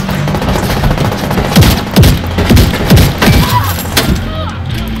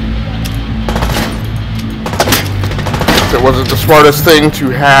 It wasn't the smartest thing to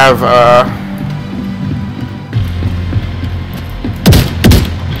have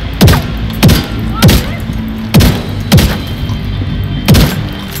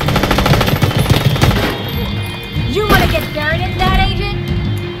You wanna get buried in that, agent?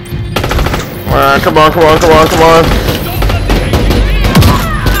 come on.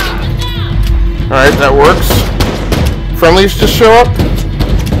 Alright, that works. Friendlies just show up?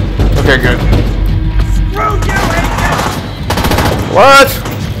 Okay, good. What?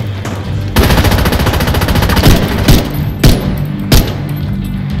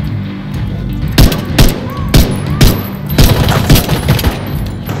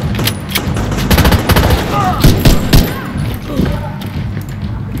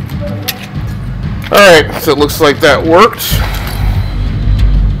 Alright, so it looks like that worked.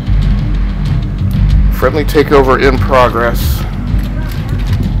 Friendly takeover in progress.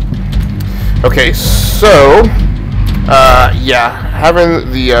 Okay, so yeah,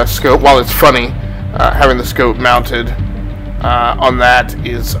 having the scope, while it's funny, having the scope mounted on that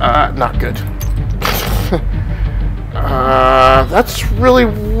is not good. That's really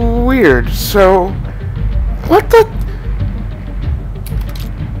weird. So, what the?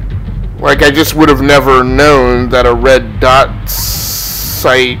 Like, I just would have never known that a red dot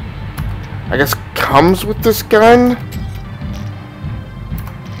sight, I guess, comes with this gun.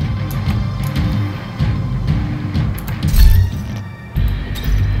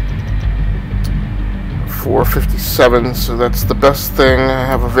 $457, so that's the best thing I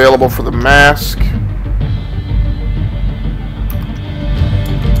have available for the mask.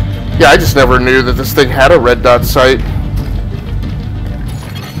 Yeah, I just never knew that this thing had a red dot sight.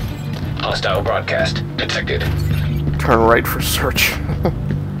 Hostile broadcast detected. Turn right for search.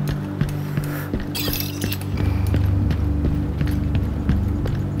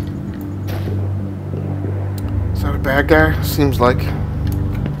 Is that a bad guy? Seems like.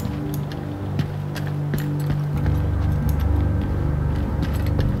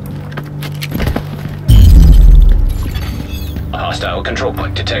 A hostile control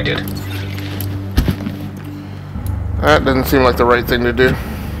point detected. That doesn't seem like the right thing to do.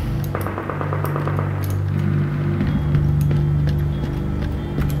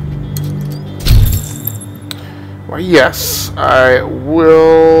 Why, yes, I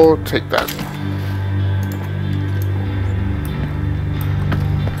will take that.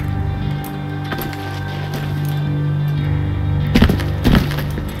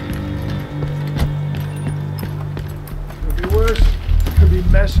 Could be worse. Could be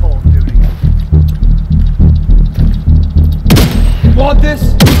mess hall duty. You want this?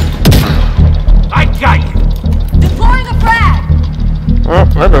 I got you. Deploying a frag! Oh,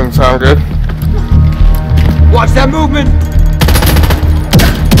 that doesn't sound good. Watch that movement.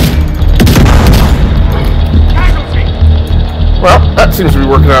 Casualty. Well, that seems to be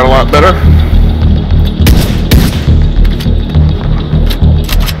working out a lot better.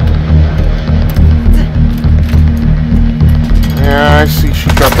 Yeah, I see she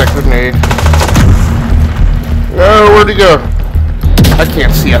dropped that grenade. Oh, where'd he go? I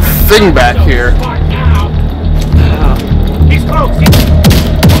can't see a thing back here. He's close.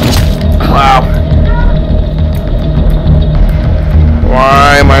 Wow.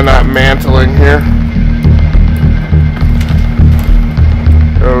 Why am I not mantling here?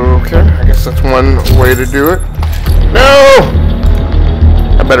 Okay, I guess that's one way to do it. No!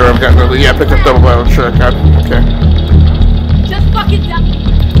 I better have gotten the... Yeah, picked up double barrel. Sure, I got it. Okay. Just fucking die.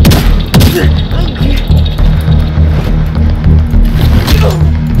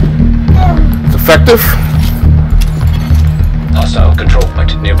 It's effective. Hostile control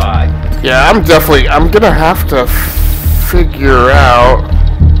point nearby. Yeah, I'm gonna have to figure out...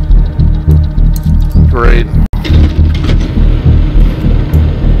 Great.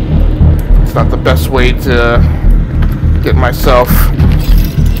 It's not the best way to get myself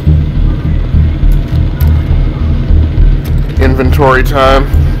inventory time.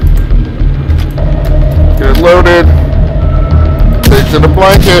 Get it loaded. Pigs in a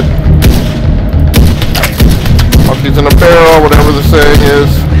blanket. Monkeys in a barrel, whatever the saying is.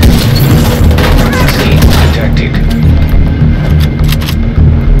 Scene detected.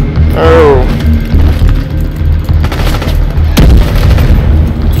 Oh.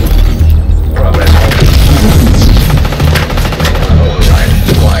 Progress halted. Override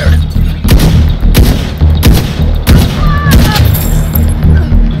required.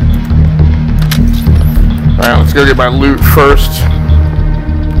 Alright, let's go get my loot first.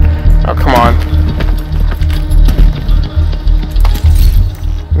 Oh, come on.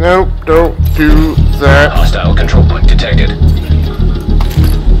 Nope, don't do that. Hostile control point detected.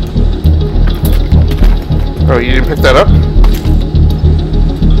 Oh, you didn't pick that up?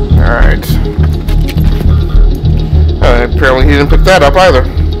 Alright. Apparently he didn't pick that up either.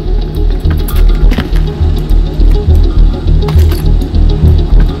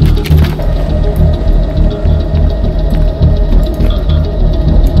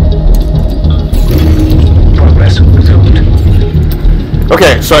 Progress resumed.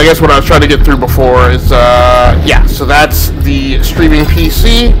 Okay, so I guess what I was trying to get through before is, yeah, so that's the streaming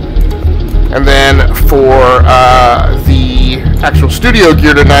PC. And then for the actual studio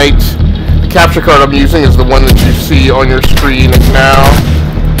gear tonight, the capture card I'm using is the one that you see on your screen now.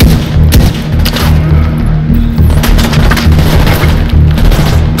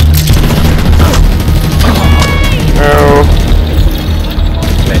 No.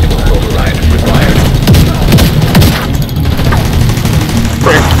 Manual override required.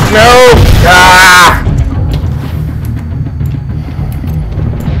 No! Ah!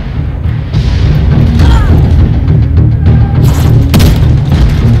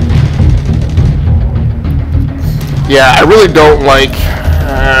 Yeah, I really don't like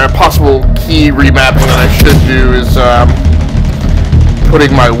possible key remapping that I should do is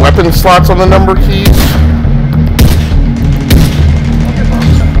putting my weapon slots on the number keys.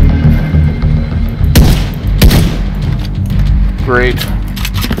 Great.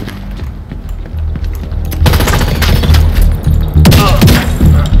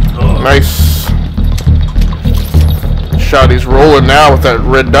 Nice. Shotty's rolling now with that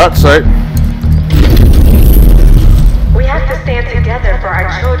red dot sight. We have to stand together for our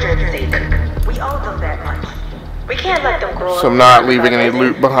children's sake. We owe them that much. We can't let them grow up. So I'm not leaving any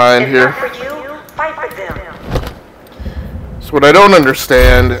loot behind here. If not for you, fight for them. So what I don't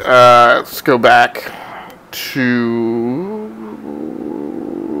understand, let's go back to...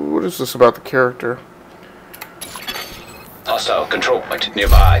 What is this about the character? Hostile control point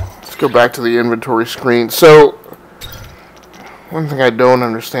nearby. Let's go back to the inventory screen. So, one thing I don't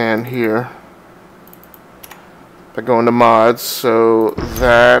understand here. If I go into mods, so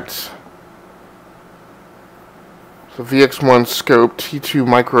that... So VX1 scope, T2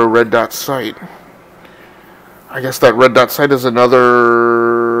 micro red dot sight. I guess that red dot sight is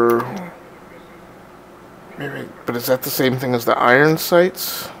another... Maybe, but is that the same thing as the iron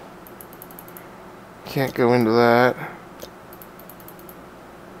sights? Can't go into that.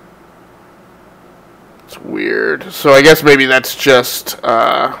 It's weird. So I guess maybe that's just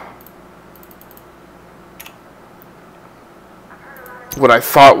what I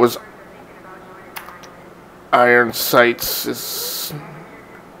thought was iron sights is...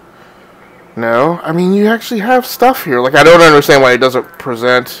 No, I mean, you actually have stuff here. Like, I don't understand why it doesn't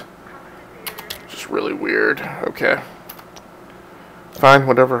present. Just really weird. Okay. Fine,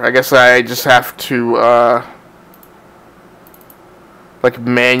 whatever. I guess I just have to, like,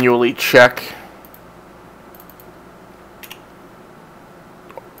 manually check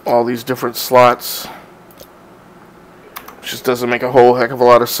all these different slots. Which just doesn't make a whole heck of a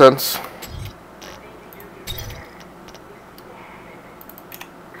lot of sense.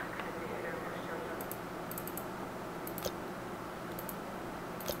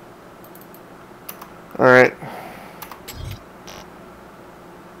 Alright.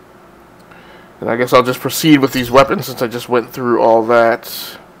 And I guess I'll just proceed with these weapons since I just went through all that.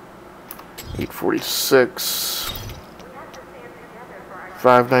 846.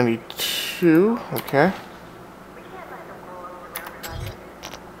 592. Okay.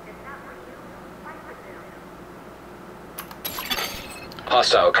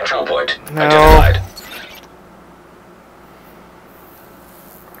 Hostile control point No. identified.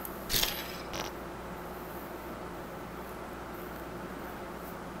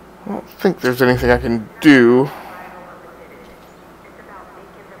 I don't think there's anything I can do.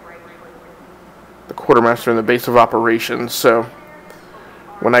 The quartermaster in the base of operations, so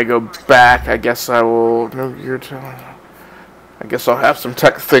when I go back, I guess I will... No, you're telling... I guess I'll have some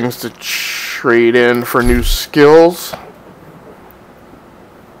tech things to trade in for new skills.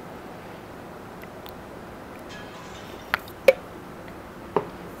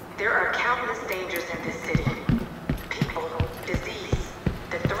 There are countless dangers in this city. People, disease,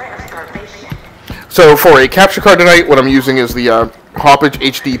 the threat of starvation. So for a capture card tonight, what I'm using is the Hoppage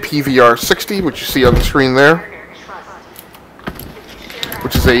HD PVR60, which you see on the screen there,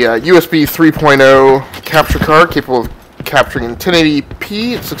 which is a USB 3.0 capture card capable of capturing in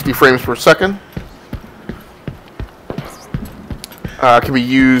 1080p at 60 frames per second. Can be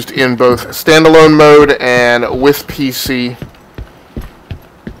used in both standalone mode and with PC.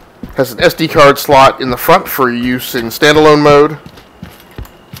 Has an SD card slot in the front for use in standalone mode.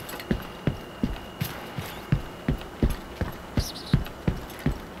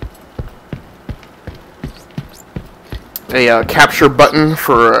 A capture button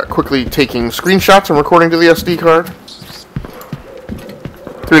for quickly taking screenshots and recording to the SD card.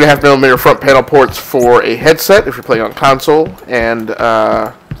 3.5mm front panel ports for a headset if you're playing on console, and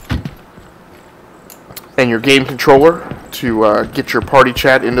your game controller to get your party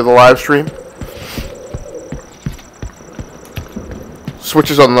chat into the live stream.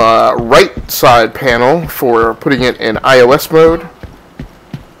 Switches on the right side panel for putting it in iOS mode,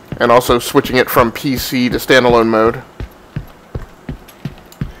 and also switching it from PC to standalone mode.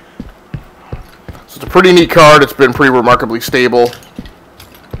 So it's a pretty neat card. It's been pretty remarkably stable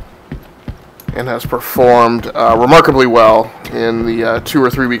and has performed remarkably well in the 2 or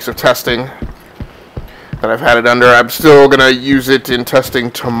 3 weeks of testing that I've had it under. I'm still going to use it in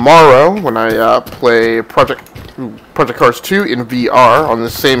testing tomorrow when I play Project Cars 2 in VR on the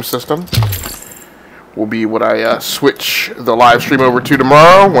same system. Will be what I switch the live stream over to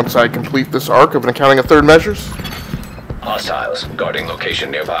tomorrow once I complete this arc of an accounting of third measures. Hostiles guarding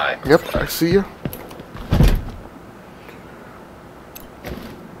location nearby. Yep, I see you.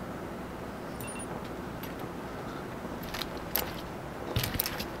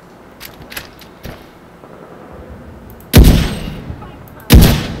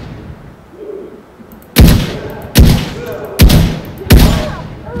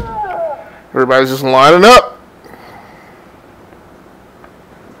 Everybody's just lining up.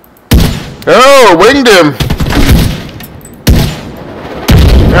 Oh, winged him.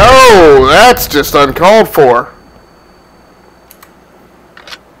 No, that's just uncalled for.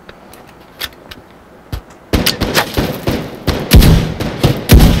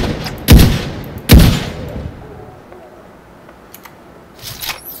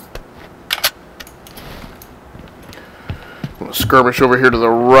 Skirmish over here to the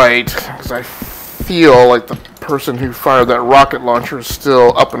right because I feel like the person who fired that rocket launcher is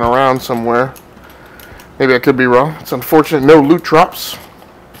still up and around somewhere. Maybe I could be wrong. It's unfortunate. No loot drops.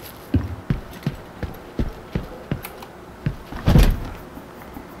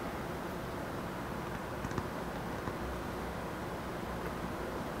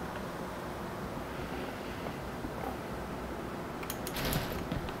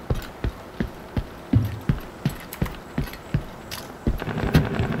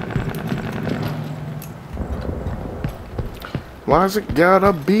 Why's it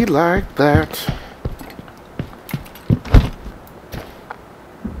gotta be like that?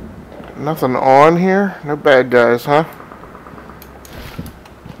 Nothing on here? No bad guys, huh?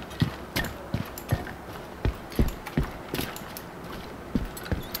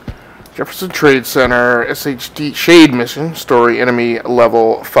 Jefferson Trade Center, SHD Shade Mission, Story Enemy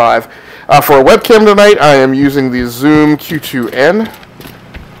Level 5. For a webcam tonight, I am using the Zoom Q2N.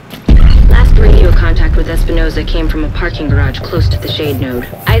 Last radio contact with Espinosa came from a parking garage close to the shade node.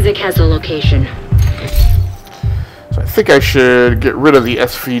 Isaac has the location. So I think I should get rid of the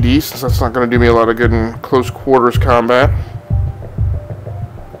SVD, since that's not going to do me a lot of good in close quarters combat.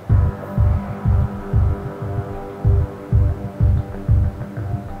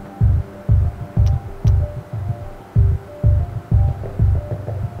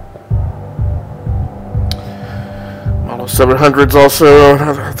 Model 700s also.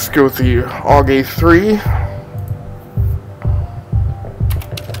 Let's go with the AUG A3.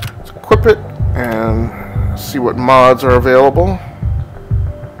 Let's equip it and see what mods are available.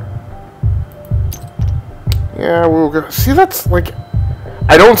 Yeah, we'll go. See, that's like,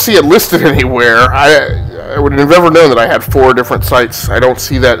 I don't see it listed anywhere. I would have never known that I had 4 different sites. I don't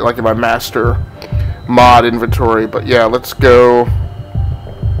see that like in my master mod inventory. But yeah, let's go.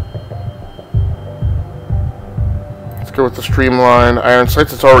 Let's go with the Streamline Iron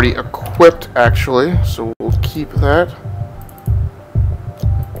Sights. It's already equipped actually, so we'll keep that.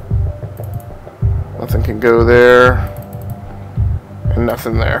 Nothing can go there, and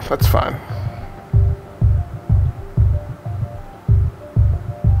nothing there. That's fine.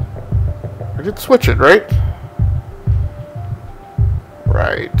 I did switch it, right?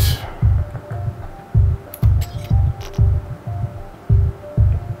 Right.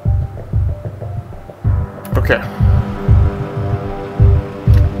 Okay.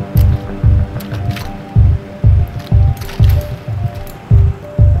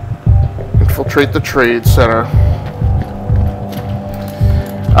 Infiltrate the trade center.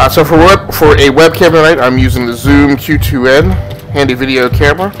 So for a webcam tonight, I'm using the Zoom Q2N handy video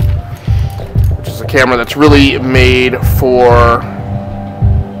camera, which is a camera that's really made for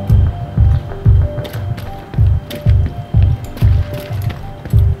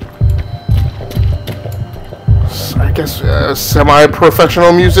I guess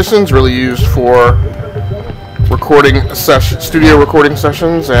semi-professional musicians, really used for recording studio recording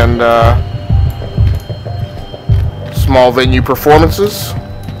sessions and small venue performances.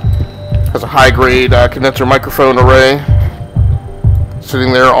 Has a high-grade condenser microphone array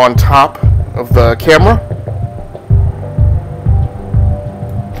sitting there on top of the camera.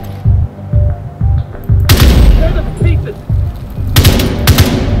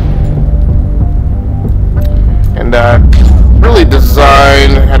 And really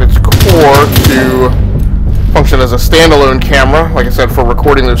designed at its core to function as a standalone camera, like I said, for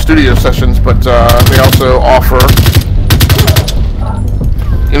recording those studio sessions, but they also offer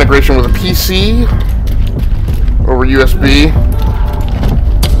integration with a PC over USB.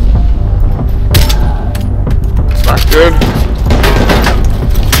 It's not good.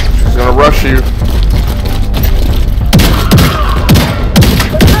 She's gonna rush you.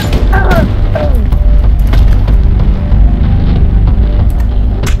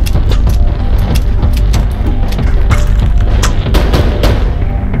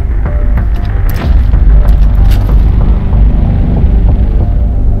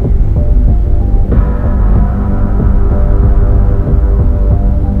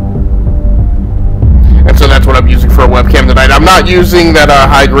 For a webcam tonight. I'm not using that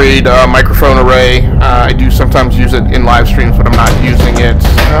high-grade microphone array. I do sometimes use it in live streams, but I'm not using it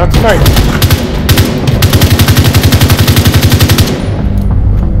tonight.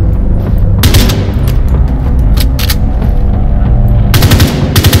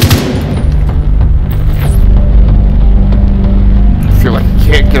 I feel like I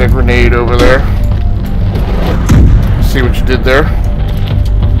can't get a grenade over there. See what you did there.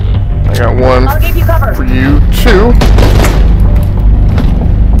 I got one for you, 2.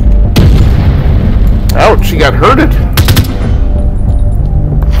 Ouch, she got hurted.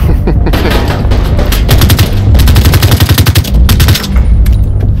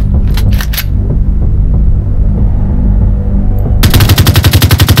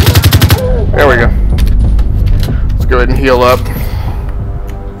 There we go. Let's go ahead and heal up.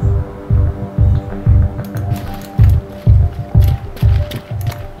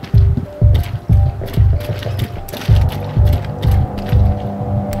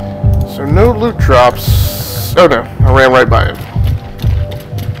 No loot drops. Oh no, I ran right by it.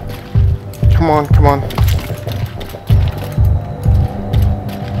 Come on, come on.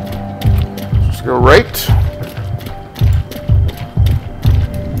 Just go right.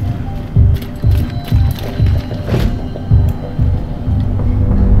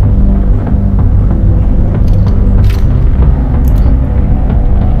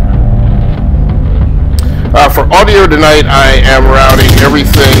 audio tonight, I am routing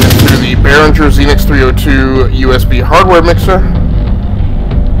everything through the Behringer Xenix 302 USB hardware mixer.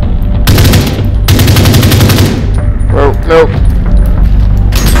 Oh, nope.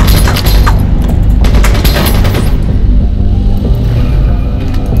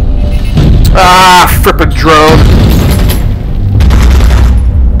 Ah, frippin' drone.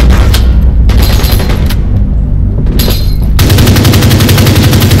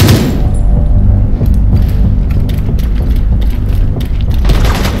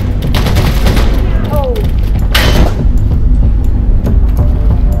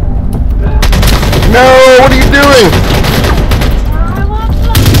 No, what are you doing?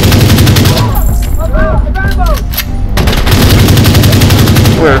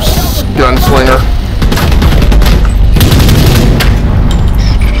 There's Gunslinger.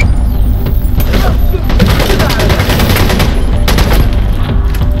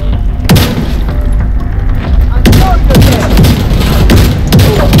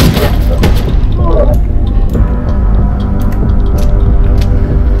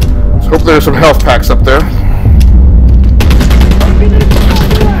 Let's hope there's some health packs up there.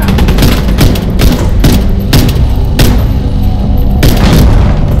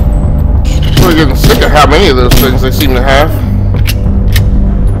 I'm getting sick of how many of those things they seem to have.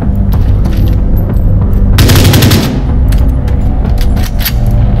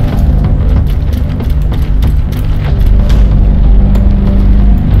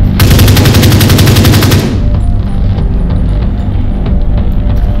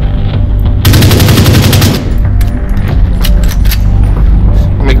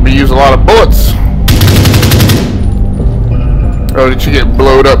 Making me use a lot of bullets. Oh, did she get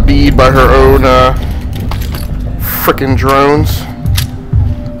blowed up deed by her own frickin' drones?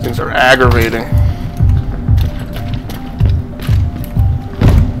 Things are aggravating.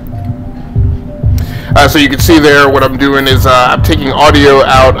 So you can see there what I'm doing is I'm taking audio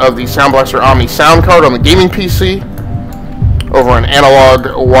out of the Sound Blaster Omni sound card on the gaming PC over an analog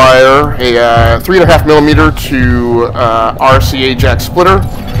wire, a 3.5mm to RCA jack splitter,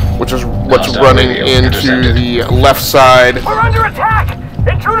 which is what's running into the left side. We're under attack!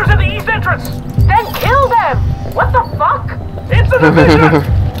 Intruders in the east entrance! Then kill them! What the fuck? It's a division!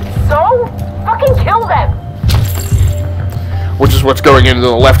 So? Fucking kill them! Which is what's going into the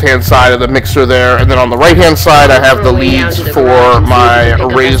left-hand side of the mixer there, and then on the right-hand side I have the leads for my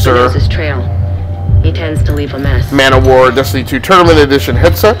Razer He tends to leave a mess. Man of War Destiny 2 Tournament Edition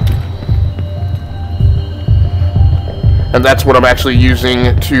headset. And that's what I'm actually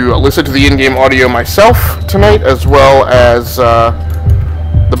using to listen to the in-game audio myself tonight, as well as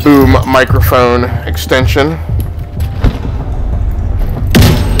the boom microphone extension.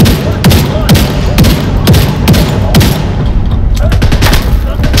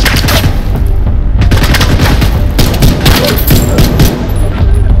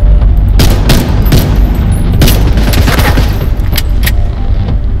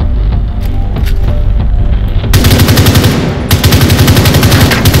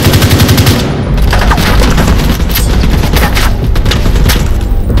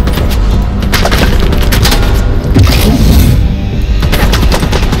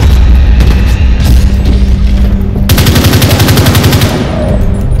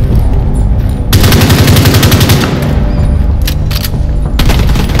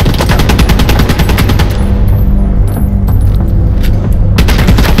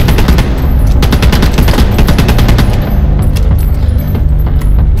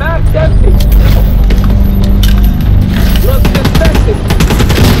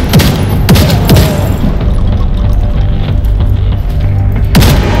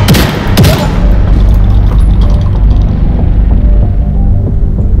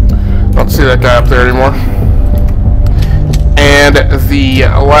 See that guy up there anymore. And the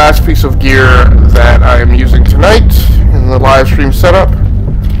last piece of gear that I am using tonight in the live stream setup.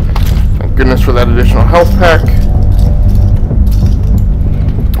 Thank goodness for that additional health pack.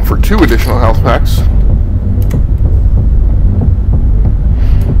 For 2 additional health packs.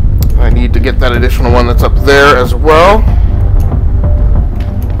 I need to get that additional one that's up there as well.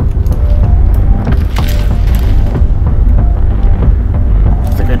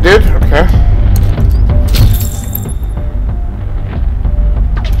 I did? Okay.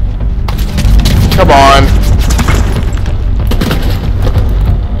 Come on.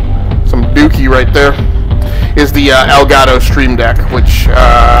 Some dookie right there. Is the Elgato Stream Deck, which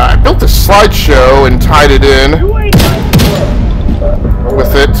I built a slideshow and tied it in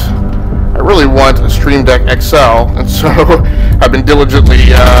with it. I really want a Stream Deck XL, and so I've been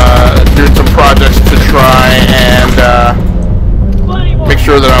diligently doing some projects to try and make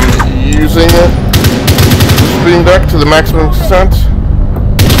sure that I'm using it. Stream Deck to the maximum extent.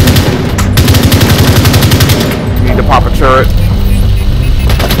 Need to pop a turret.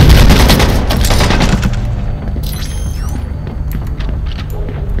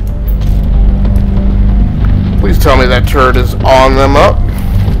 Please tell me that turret is on them up.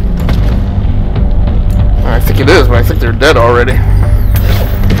 I think it is, but I think they're dead already.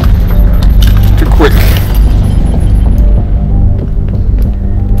 Too quick.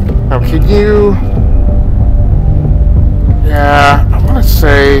 Now can you... Yeah, I want to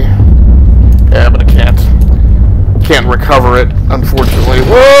say... Yeah, but I can't. Can't recover it, unfortunately.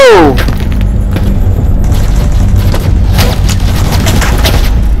 Whoa!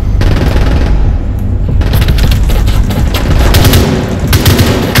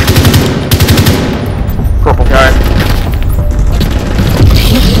 Purple guy.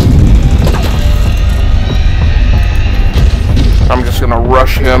 I'm just gonna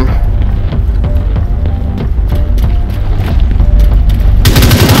rush him.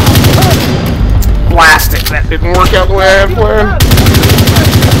 Blast it! That didn't work out the way I had planned.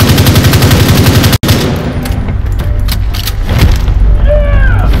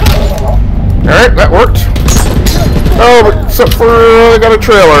 Alright, that worked. Oh, but except for I got a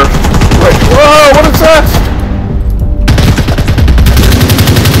trailer. Wait, whoa, what is that?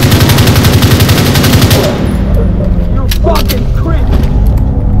 You fucking creep!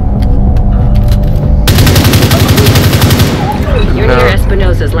 You're near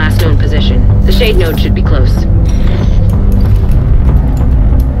Espinosa's last known position. The shade node should be close. A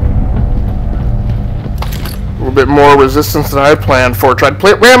little bit more resistance than I had planned for. Tried to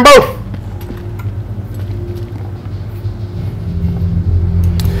play it Rambo!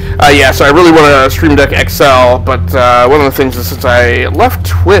 Yeah, so I really want a Stream Deck XL, but one of the things is since I left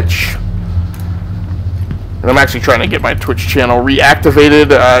Twitch, and I'm actually trying to get my Twitch channel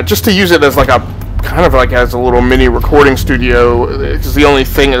reactivated, just to use it as like a, kind of like as a little mini recording studio, because the only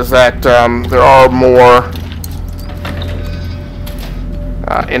thing is that there are more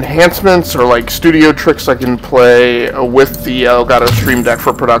enhancements or like studio tricks I can play with the Elgato Stream Deck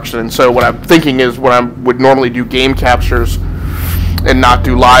for production, and so what I'm thinking is when I would normally do game captures, and not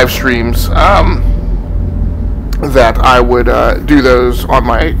do live streams, that I would do those on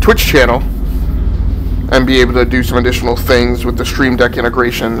my Twitch channel and be able to do some additional things with the Stream Deck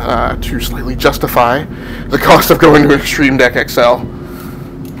integration to slightly justify the cost of going to a Stream Deck XL.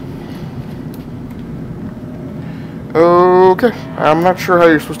 Okay, I'm not sure how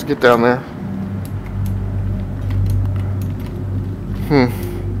you're supposed to get down there.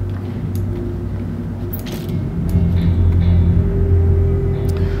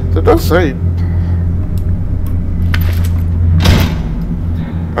 It does say.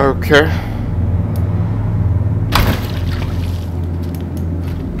 Okay.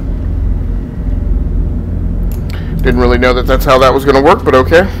 Didn't really know that that's how that was going to work, but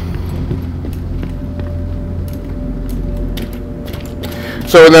okay.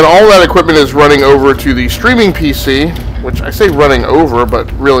 So, and then all that equipment is running over to the streaming PC, which I say running over,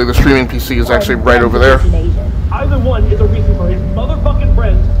 but really the streaming PC is actually right over there. Either one is a reason for his motherfucking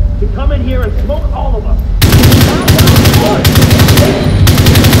friends to come in here and smoke all of us.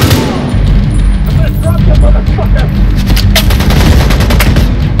 I'm gonna drop you, motherfucker!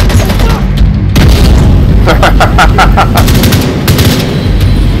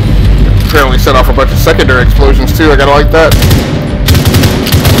 Apparently set off a bunch of secondary explosions too, I gotta like that.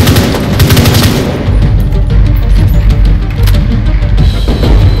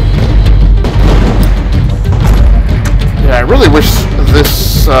 I really wish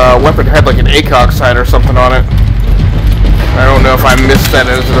this weapon had like an ACOG sight or something on it. I don't know if I missed that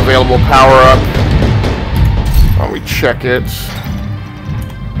as an available power-up. Why don't we check it?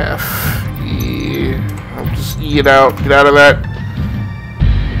 F, E. I'll just E it out. Get out of that.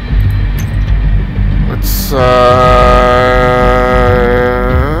 Let's,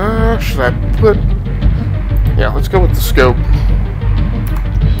 should I put... Yeah, let's go with the scope.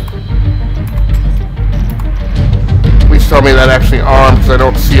 Please tell me that actually armed, because I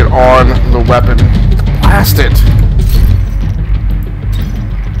don't see it on the weapon. Blast it!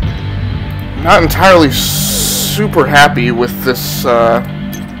 Not entirely super happy with this, because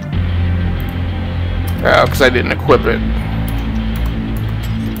I didn't equip it.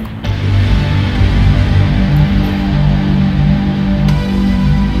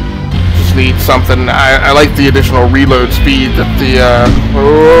 Just need something. I like the additional reload speed that the,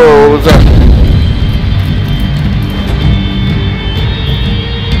 oh, what was that?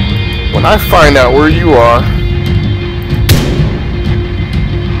 When I find out where you are...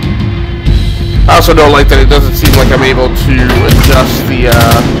 I also don't like that it doesn't seem like I'm able to adjust the,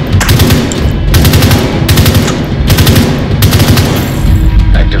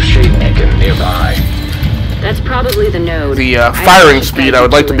 That's probably the node. The firing speed, I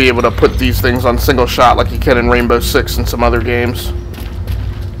would like to be able to put these things on single shot like you can in Rainbow Six and some other games.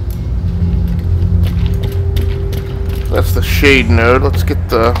 That's the shade node. Let's get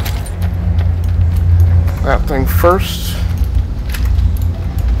that thing first.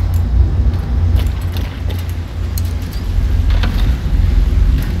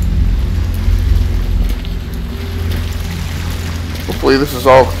 Hopefully this is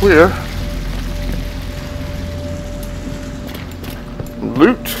all clear.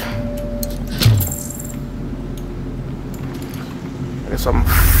 Loot. I guess I'm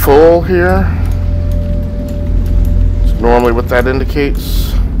full here. That's normally what that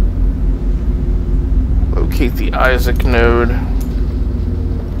indicates. Locate the Isaac node.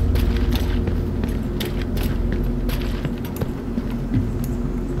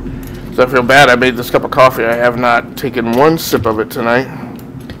 So I feel bad I made this cup of coffee. I have not taken one sip of it tonight.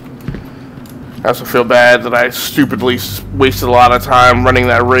 I also feel bad that I stupidly wasted a lot of time running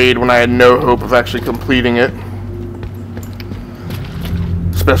that raid when I had no hope of actually completing it.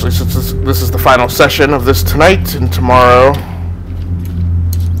 Especially since this is the final session of this tonight and tomorrow.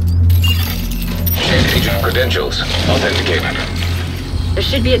 Agent credentials authenticated. There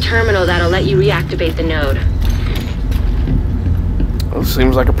should be a terminal that'll let you reactivate the node. Well,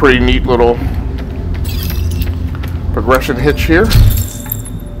 seems like a pretty neat little progression hitch here.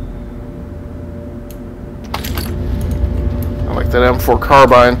 I like that M4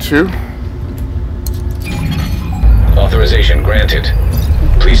 carbine too. Authorization granted.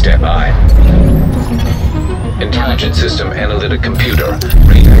 Please stand by. Intelligent system analytic computer.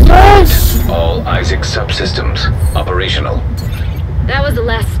 Nice. All Isaac subsystems operational. That was the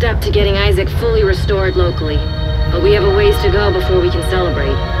last step to getting Isaac fully restored locally. But we have a ways to go before we can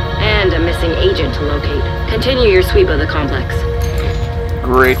celebrate. And a missing agent to locate. Continue your sweep of the complex.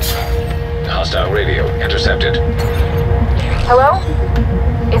 Great. Hostile radio intercepted. Hello?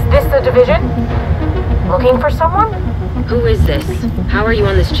 Is this the division? Looking for someone? Who is this? How are you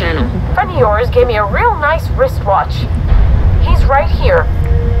on this channel? Friend of yours gave me a real nice wristwatch. He's right here.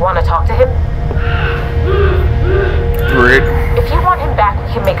 Want to talk to him? Great. If you want him back,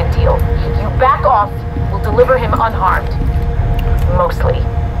 we can make a deal. You back off, we'll deliver him unharmed. Mostly.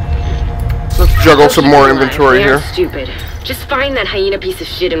 So let's juggle some more inventory They're here. Stupid. Just find that hyena piece of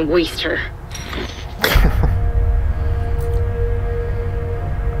shit and waste her.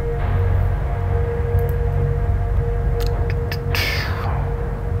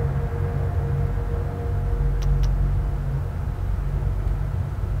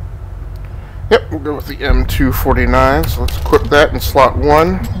 Yep, we'll go with the M249, so let's equip that in slot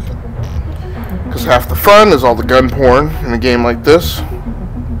 1. Because half the fun is all the gun porn in a game like this.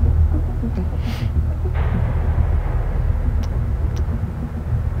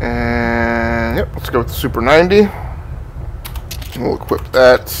 And yep, let's go with the Super 90. And we'll equip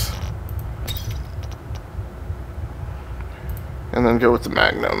that. And then go with the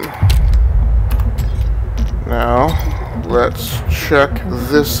Magnum. Now, let's check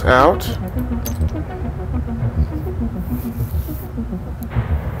this out.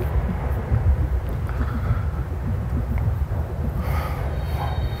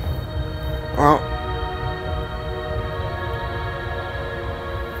 Well,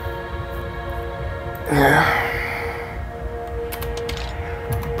 yeah.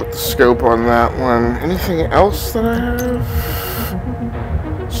 Put the scope on that one. Anything else that I have?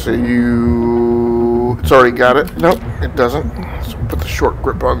 So it's already got it. Nope, it doesn't. So put the short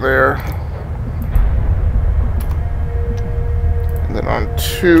grip on there. And then on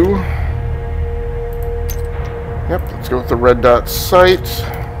 2. Yep, let's go with the red dot sight.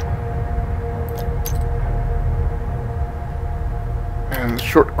 And the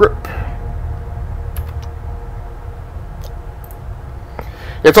short grip.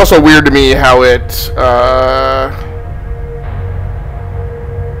 It's also weird to me how it,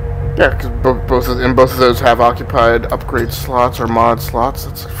 yeah, because both of those have occupied upgrade slots or mod slots.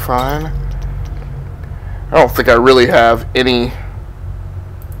 That's fine. I don't think I really have any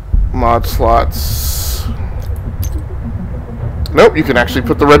mod slots. Nope, you can actually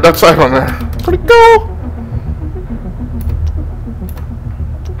put the red dot sight on there. Pretty cool.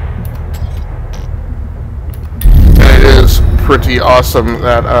 And it is pretty awesome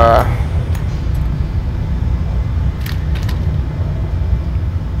that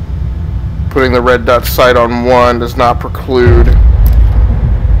putting the red dot sight on one does not preclude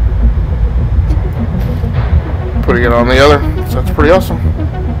putting it on the other. So that's pretty awesome.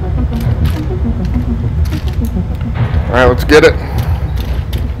 Alright, let's get it.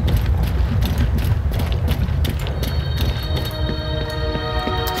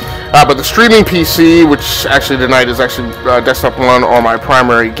 But the streaming PC, which actually tonight is actually desktop one or my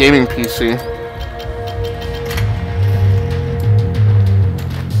primary gaming PC,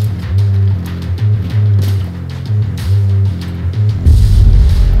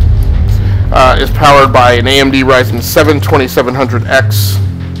 is powered by an AMD Ryzen 7 2700X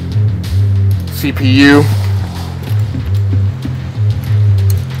CPU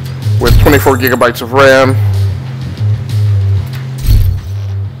with 24 gigabytes of RAM.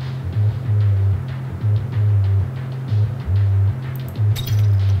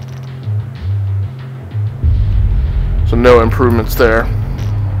 So no improvements there.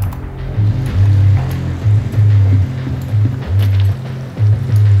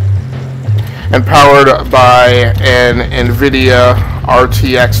 And powered by an NVIDIA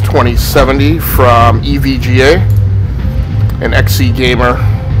RTX 2070 from EVGA, an XE gamer.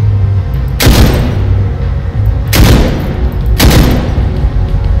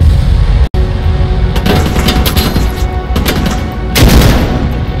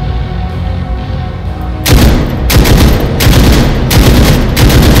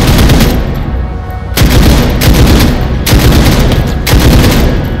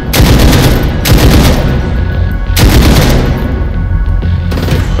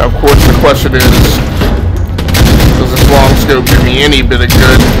 The question is, does this long scope do me any bit of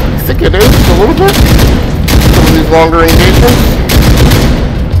good? I think it is, a little bit. Some of these longer engagements.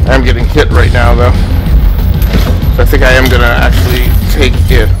 I'm getting hit right now, though. So I think I am going to actually take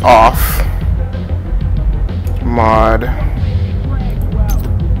it off. Mod.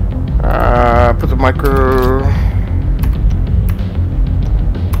 Put the micro...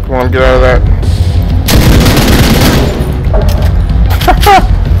 Come on, get out of that.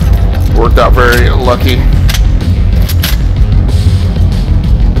 Worked out very lucky.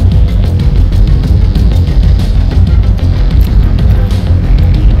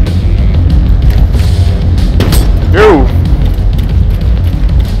 No.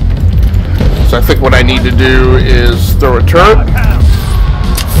 So I think what I need to do is throw a turret.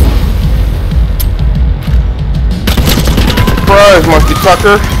 Surprise, Monkey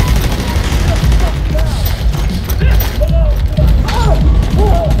Tucker.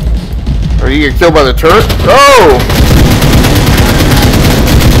 Are you get killed by the turret? Oh!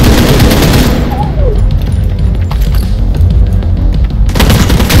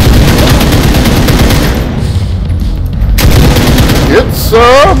 Get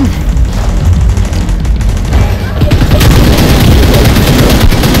some!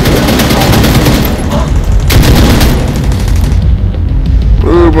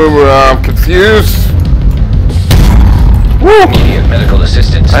 I'm confused. Woo! Immediate medical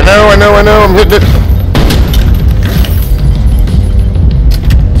assistance. I know, I'm hitting it.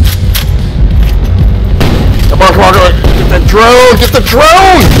 Come on, get the drone, get the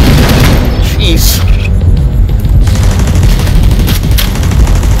drone! Jeez.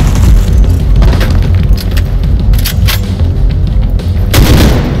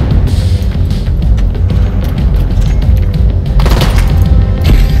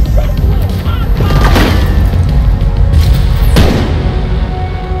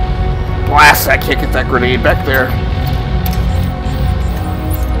 I can't get that grenade back there.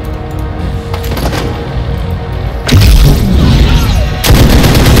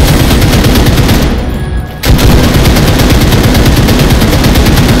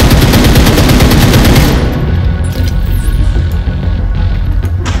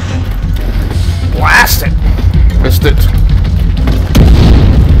 Blast it. Missed it.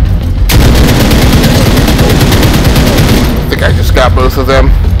 I think I just got both of them.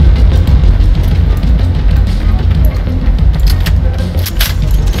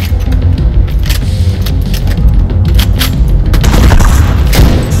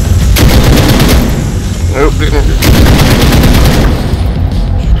 Nope, didn't.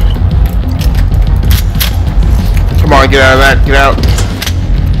 Come on, get out of that, get out.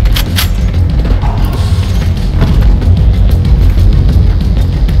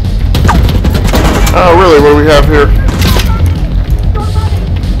 Oh, really, what do we have here?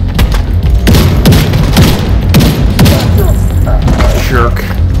 Jerk.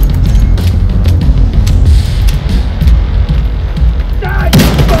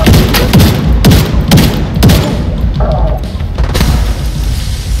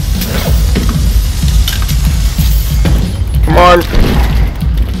 Come on.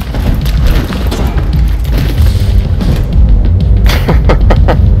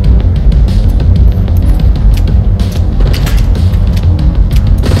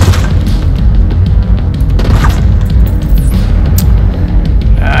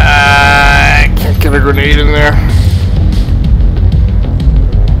 I can't get a grenade in there.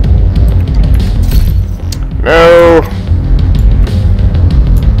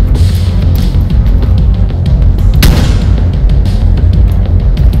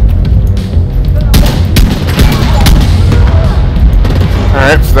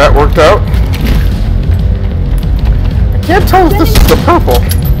 worked out. I can't tell if this is the purple.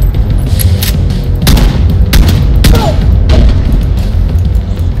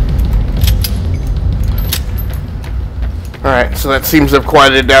 Alright, so that seems to have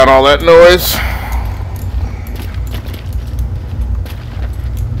quieted down all that noise.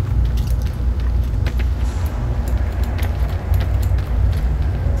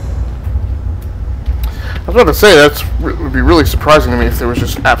 I was about to say, would be really surprising to me if there was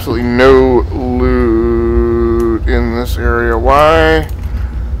just absolutely no loot in this area. Why?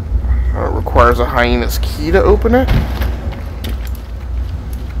 It requires a hyena's key to open it?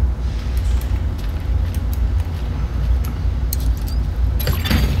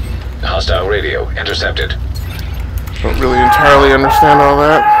 Hostile radio intercepted. Don't really entirely understand all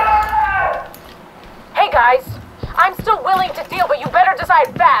that. Hey guys, I'm still willing to deal, but you better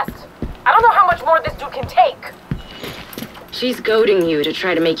decide fast. I don't know how much more this dude can take. She's goading you to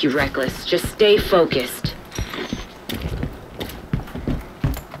try to make you reckless. Just stay focused.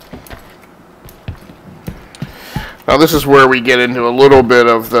 Now this is where we get into a little bit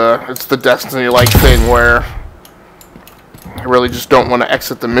of it's the Destiny-like thing where I really just don't want to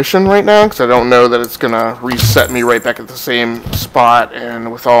exit the mission right now because I don't know that it's going to reset me right back at the same spot,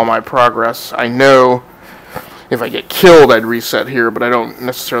 and with all my progress, I know if I get killed, I'd reset here, but I don't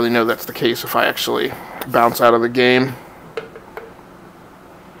necessarily know that's the case if I actually bounce out of the game.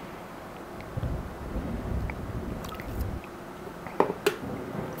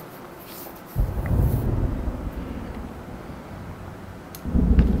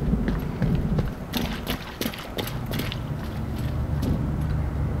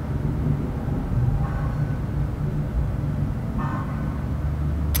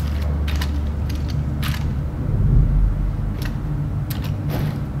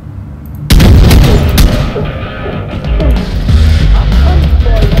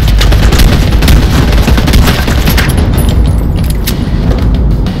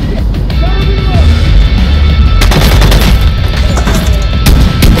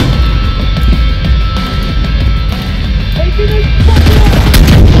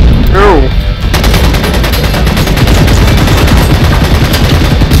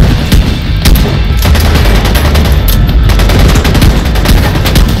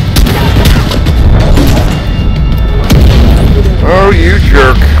 Oh, you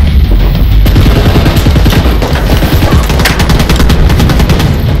jerk.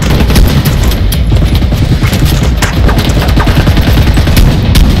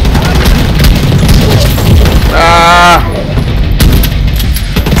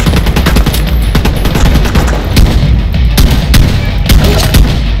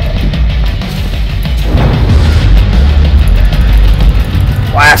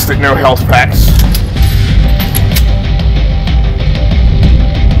 Blasted, no health packs.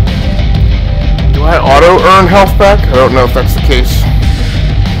 Do I auto-earn health back? I don't know if that's the case.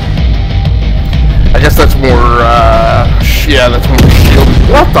 I guess that's more, yeah, that's more shield.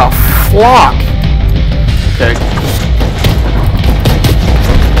 What the flock? Okay.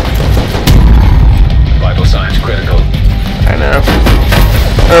 Vital signs critical. I know.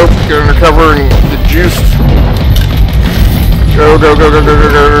 Oh, get under cover and get juiced. Go, go, go, go, go, go,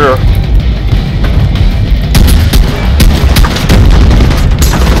 go, go.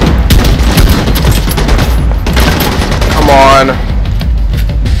 Come on.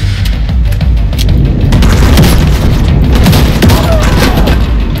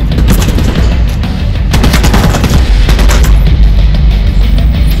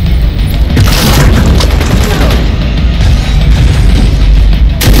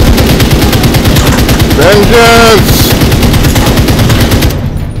 Vengeance!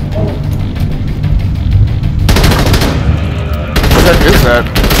 What the heck is that?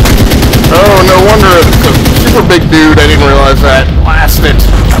 Oh, no wonder it's a super big dude. I didn't realize that. Blast it.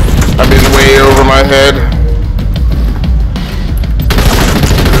 I've been way over my head.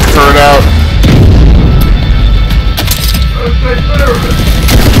 Turn out.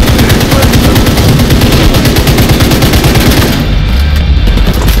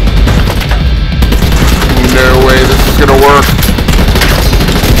 No way this is gonna work.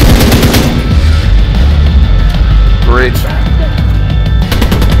 Great.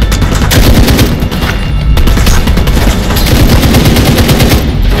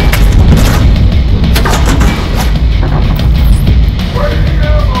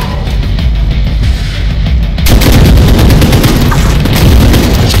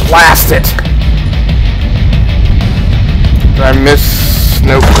 Blast it! Did I miss?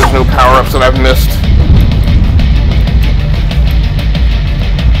 Nope, there's no power-ups that I've missed.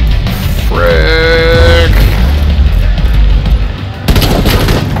 Frick.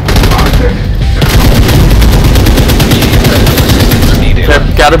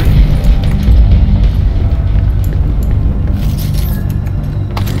 Got him.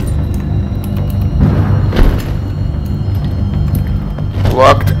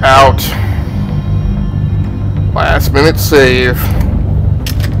 Lucked out. Last minute save.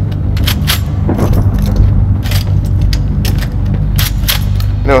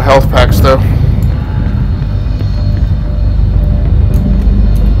 No health packs though.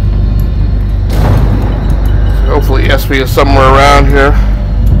 So hopefully SP is somewhere around here.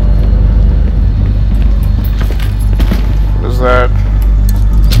 What is that?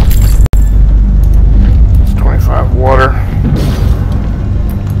 It's 25 water.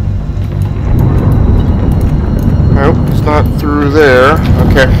 Nope, it's not through there.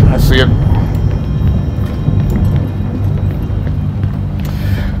 Okay, I see it.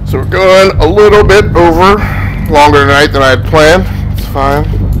 So we're going a little bit over, longer tonight than I had planned. It's fine.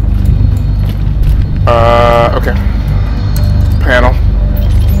 Okay. Panel.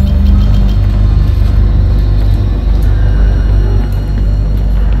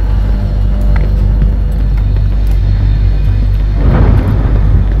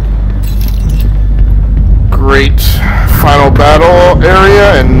 Great final battle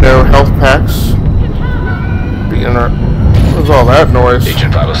area and no health packs. What was all that noise?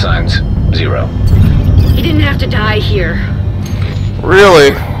 Agent vital signs, 0. He didn't have to die here.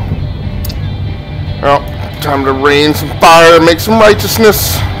 Really? Well, time to rain some fire and make some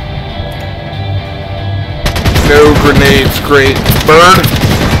righteousness. No grenades, great. Bird.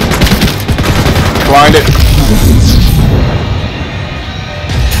 Blind it.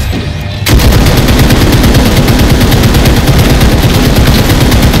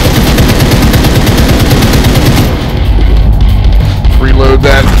 Reload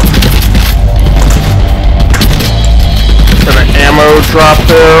that. Got an ammo drop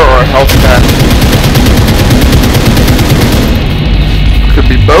there or a health pack? Could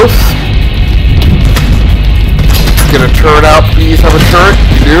be both. Get a turret out, please. Have a turret?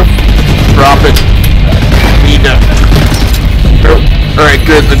 You do? Drop it. Need to. Nope. Alright,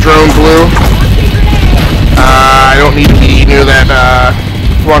 good. The drone blew. I don't need to be near that.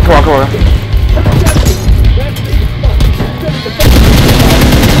 Come on, come on, come on.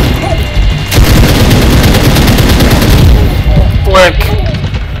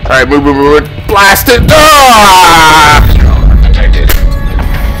 Alright, move, move, move. Blast it! Ah! Detected.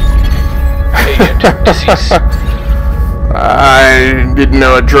 Agent deceased. I didn't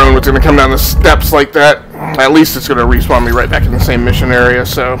know a drone was going to come down the steps like that. At least it's going to respawn me right back in the same mission area,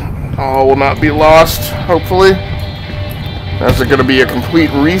 so all will not be lost, hopefully. Is it going to be a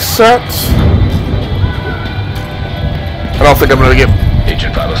complete reset? I don't think I'm going to get...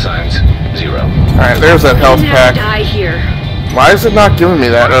 Agent vital signs, 0. Alright, there's that health pack. Die here. Why is it not giving me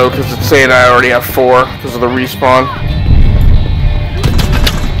that? Oh, because it's saying I already have 4 because of the respawn.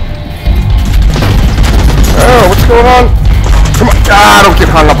 Oh, what's going on? Come on. Ah, don't get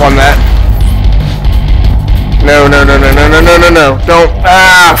hung up on that. No, no, no, no, no, no, no, no, no. Don't.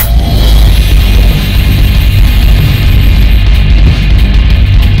 Ah.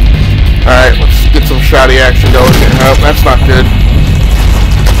 Alright, let's get some shoddy action going here. Oh, that's not good.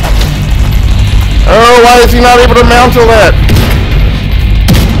 Oh, why is he not able to mount all that?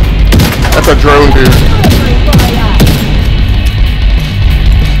 That's a drone, dude.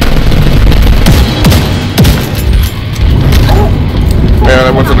 Yeah,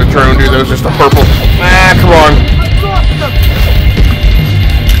 that wasn't a drone, dude. That was just a purple. Ah, come on.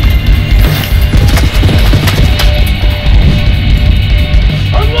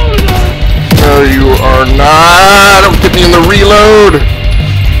 No, you are not. Don't get me in the reload.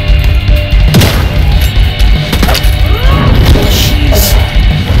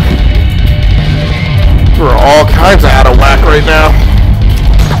 We're all kinds of out of whack right now.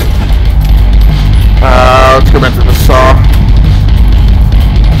 Let's go back to the saw.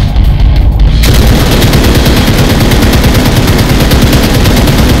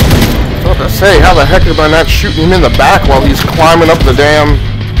 I was about to say, how the heck am I not shooting him in the back while he's climbing up the damn...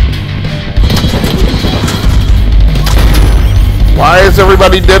 Why is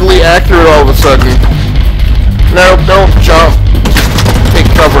everybody deadly accurate all of a sudden? No, don't jump. Take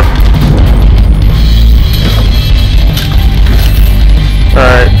cover.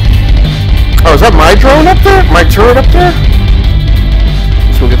 Alright. Oh, is that my drone up there? My turret up there?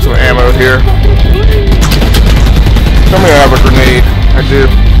 Let's go get some ammo here. Tell me I have a grenade. I do.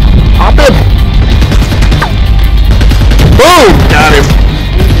 Pop it! Boom! Got him.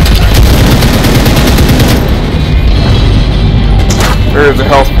 There is a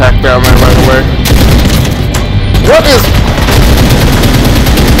health pack down there, by the way. What is...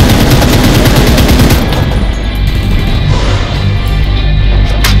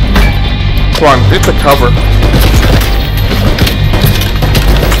 Come on, get the cover.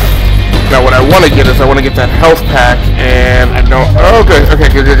 Now what I want to get is I want to get that health pack, and I don't. Oh, okay, okay,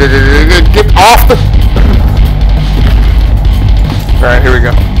 good. Get off the. All right, here we go.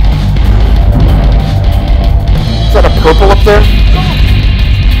 Is that a purple up there?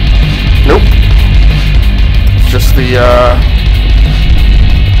 Nope. It's just the.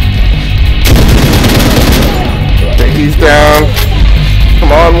 Okay, he's down.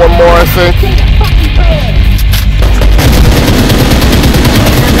 Come on, one more, I think.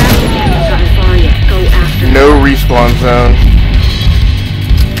 No respawn zone.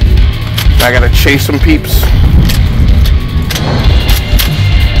 I gotta chase some peeps.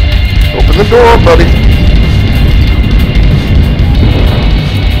 Open the door, buddy.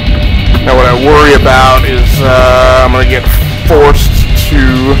 Now what I worry about is I'm gonna get forced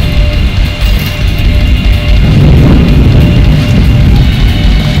to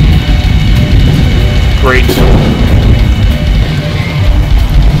great.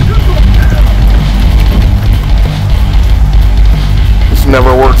 This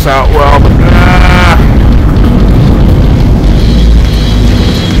never works out well, but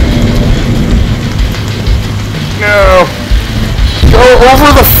no. Go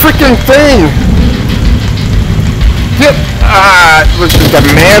over the freaking thing. Get the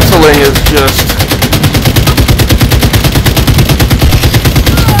mantling is just.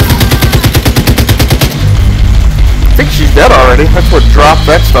 I think she's dead already. That's what dropped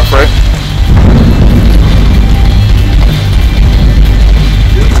that stuff, right?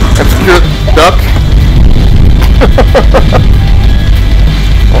 That's good. Duck.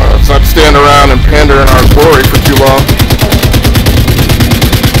 Well, let's not stand around and pander in our glory for too long.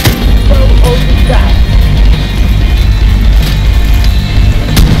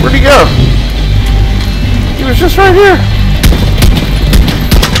 Where'd he go? He was just right here.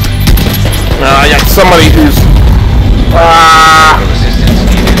 Now I got somebody who's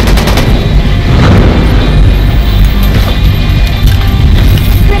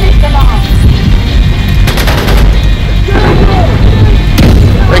Finish them off.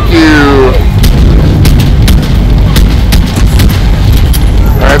 Thank you.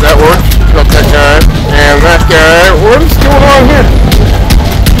 Alright, that worked. Got that guy. And that guy. What is going on here?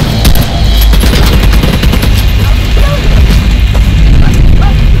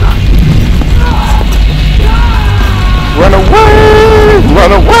 Run away!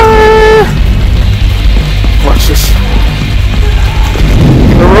 Run away! Watch this.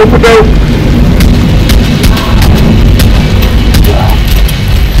 The rope-a-dope.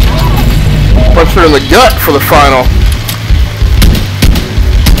 Punch her in the gut for the final.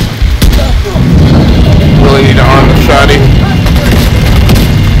 Really need to arm the shotty.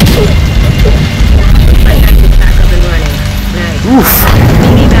 Back up and running. Nice. Oof.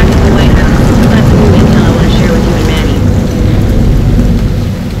 Take me back to the White House. That's some new intel I want to share with you and Manny.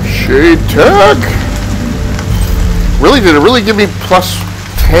 Shade tech. Really? Did it really give me plus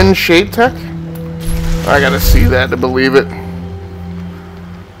 10 shade tech? I gotta see that to believe it.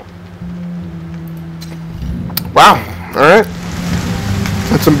 Wow. Alright.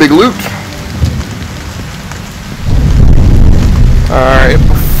 That's some big loot. Alright.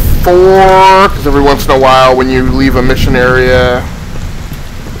 Before, because every once in a while when you leave a mission area,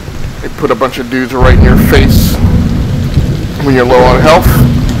 they put a bunch of dudes right in your face when you're low on health.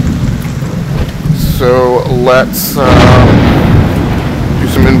 So let's do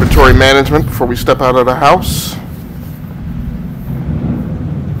some inventory management before we step out of the house.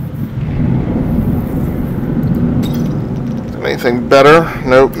 Anything better?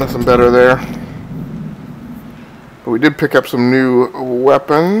 Nope, nothing better there. But we did pick up some new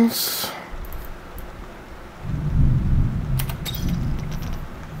weapons.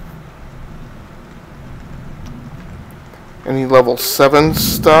 Any level 7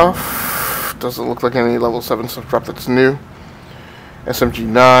 stuff? Doesn't look like any level 7 stuff drop that's new.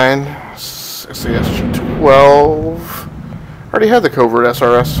 SMG-9, SASG-12. Already had the covert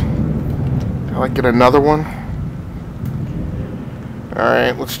SRS. Can I get another one?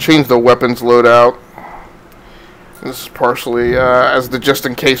 Alright, let's change the weapons loadout. This is partially as the just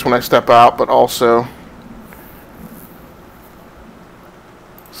in case when I step out, but also.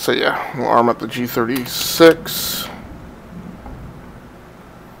 So yeah, we'll arm up the G36.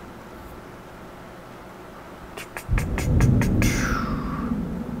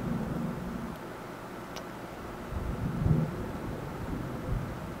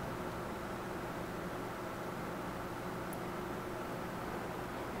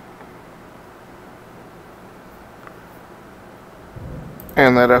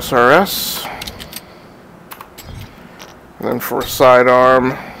 And that SRS. And then for a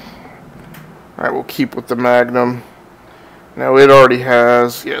sidearm, Alright, we'll keep with the Magnum. Now it already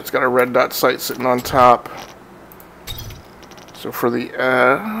has, yeah, it's got a red dot sight sitting on top. So for the,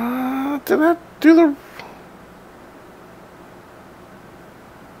 did I do the...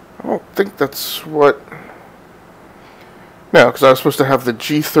 I don't think that's what... No, because I was supposed to have the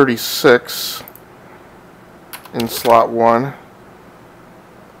G36 in slot 1.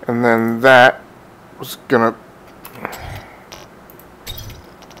 And then that was gonna...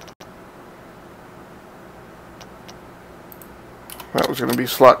 That was gonna be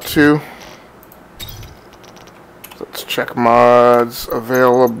slot 2. Let's check mods.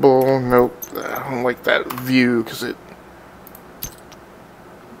 Available. Nope. I don't like that view because it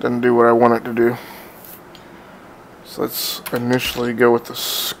doesn't do what I want it to do. So let's initially go with the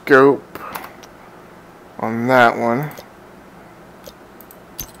scope on that one.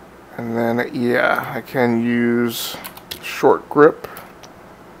 And then, yeah, I can use short grip.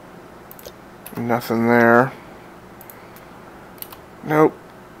 Nothing there. Nope.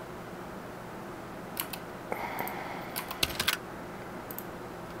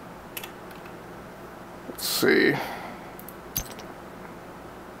 Let's see.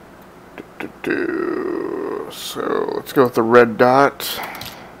 So let's go with the red dot.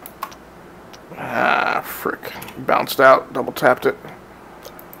 Ah, frick. Bounced out, double tapped it.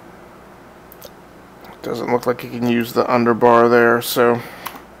 Doesn't look like you can use the underbar there, so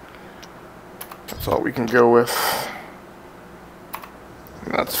that's all we can go with.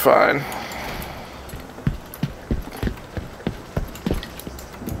 And that's fine.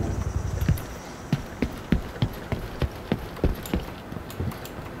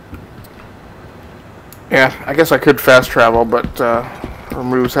 Yeah, I guess I could fast travel, but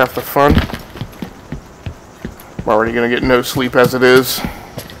removes half the fun. I'm already going to get no sleep as it is.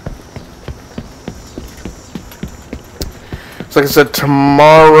 So like I said,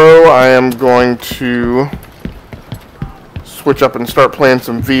 tomorrow I am going to switch up and start playing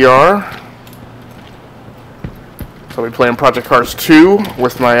some VR. So I'll be playing Project Cars 2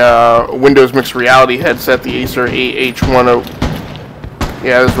 with my Windows Mixed Reality headset, the Acer AH10.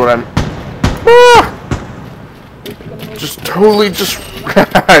 Yeah, this is what I'm... Ah! Just totally just...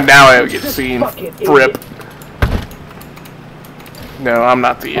 Now I get seen. Fripp. No, I'm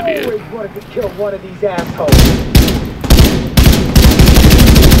not the idiot. I always wanted to kill one of these assholes.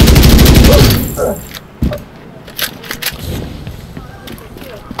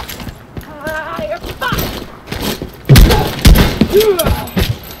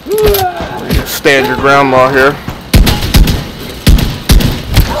 Stand your ground law here.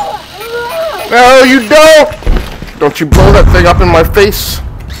 No, you don't! Don't you blow that thing up in my face.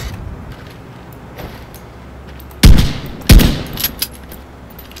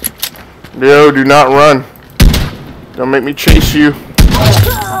 No, do not run. Don't make me chase you.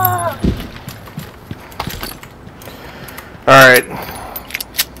 Alright.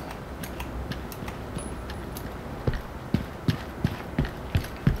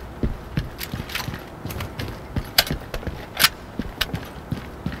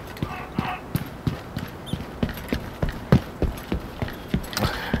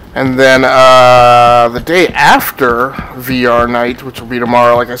 And then the day after VR night, which will be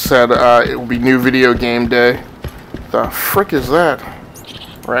tomorrow, like I said, it will be new video game day. The frick is that?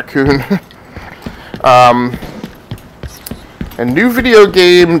 Raccoon. And new video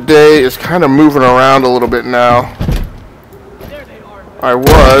game day is kind of moving around a little bit now. I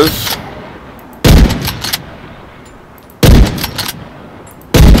was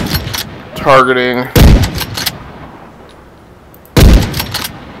targeting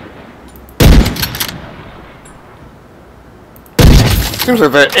seems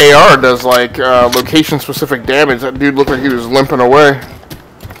like that AR does like location specific damage. That dude looked like he was limping away.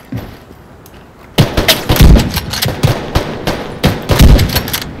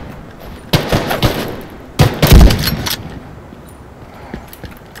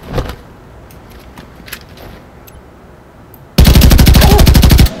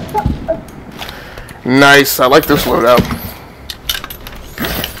 Nice, I like this loadout.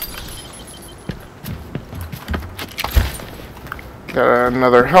 Got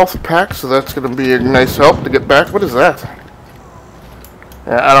another health pack, so that's going to be a nice help to get back. What is that?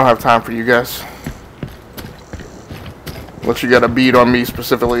 Yeah, I don't have time for you guys. Unless you got a bead on me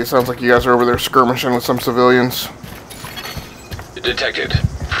specifically. It sounds like you guys are over there skirmishing with some civilians. Detected.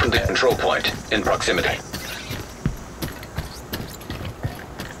 From the control point in proximity.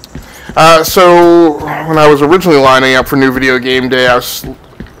 So, when I was originally lining up for new video game day, I was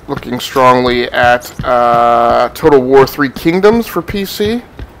looking strongly at Total War 3 Kingdoms for PC.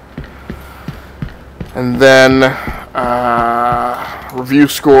 And then review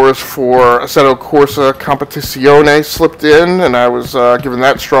scores for Assetto Corsa Competizione slipped in, and I was given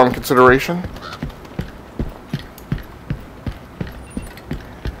that strong consideration.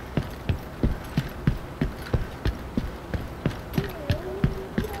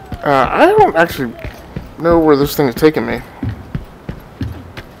 I don't actually know where this thing is taking me.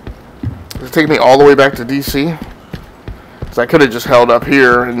 Is it taking me all the way back to DC? Because I could have just held up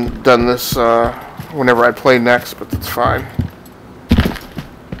here and done this whenever I play next, but that's fine.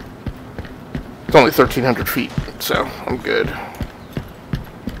 It's only 1,300 feet, so I'm good. There's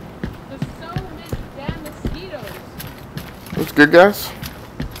so many damn mosquitoes. That's good, guys?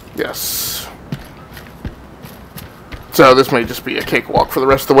 Yes. So this may just be a cakewalk for the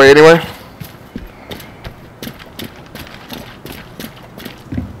rest of the way anyway.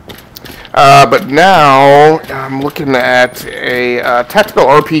 But now I'm looking at a tactical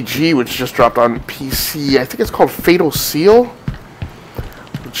RPG which just dropped on PC. I think it's called Fatal Seal,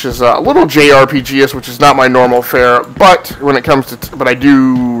 which is a little JRPG-ish, which is not my normal fare. But when it comes to, but I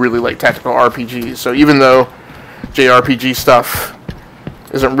do really like tactical RPGs. So even though JRPG stuff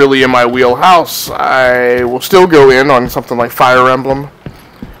isn't really in my wheelhouse, I will still go in on something like Fire Emblem,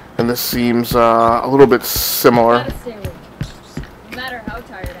 and this seems a little bit similar. No matter how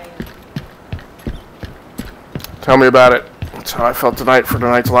tired I am. Tell me about it. That's how I felt tonight for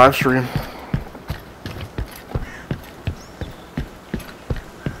tonight's live stream.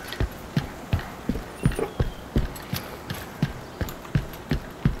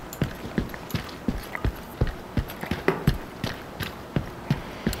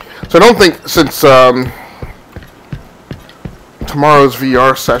 So I don't think, since tomorrow's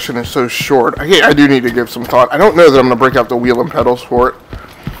VR session is so short, I do need to give some thought. I don't know that I'm going to break out the wheel and pedals for it.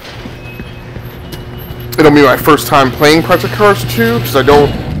 It'll be my first time playing Project Cars 2, because I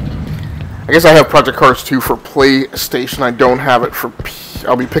guess I have Project Cars 2 for PlayStation. I don't have it for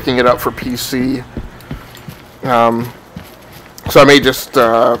I'll be picking it up for PC. So I may just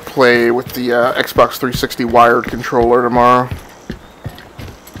play with the Xbox 360 wired controller tomorrow.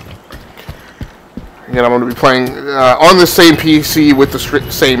 Again, I'm going to be playing on the same PC with the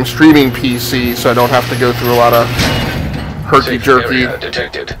same streaming PC, so I don't have to go through a lot of herky-jerky.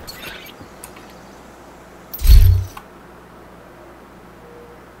 Detected.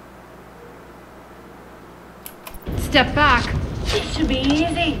 Step back. It should be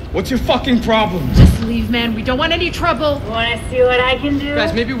easy. What's your fucking problem? Just leave, man. We don't want any trouble. Want to see what I can do?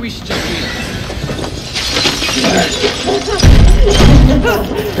 Guys, maybe we should just leave.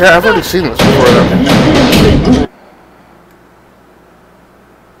 Yeah, I've already seen this before, though.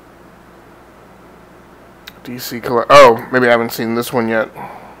 DC Collect. Oh, maybe I haven't seen this one yet.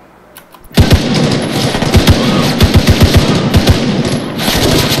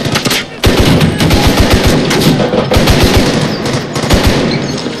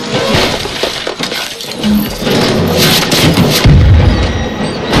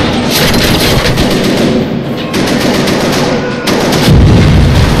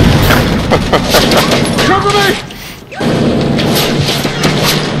 Cover me!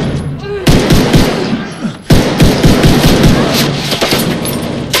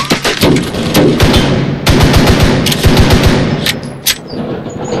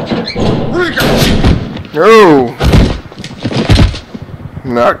 No!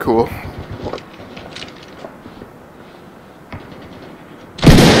 Not cool.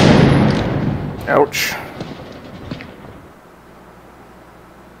 Ouch.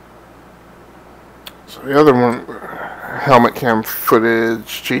 So the other one, helmet cam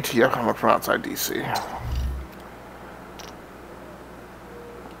footage, GTX, I'm from outside DC.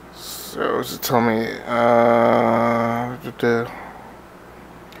 So does it tell me,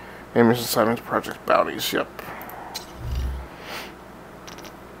 Amos assignments, project bounties, yep.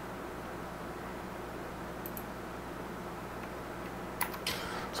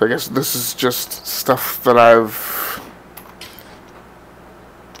 So I guess this is just stuff that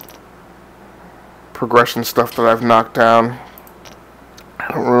progression stuff that I've knocked down. I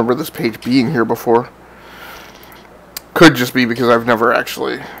don't remember this page being here before. Could just be because I've never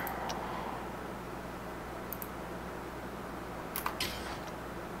actually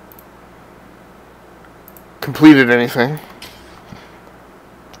completed anything.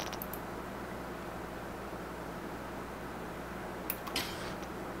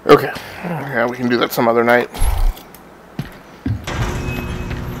 Okay. Yeah, we can do that some other night.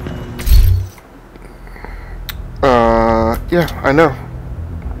 Yeah, I know.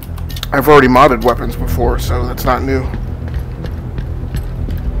 I've already modded weapons before, so that's not new. This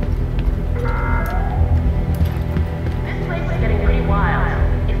place is getting pretty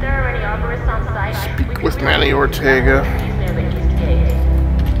wild. If there are any arborists on site, Speak with Manny Ortega. he's near the east gate.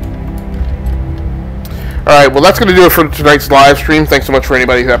 Alright, well that's going to do it for tonight's live stream. Thanks so much for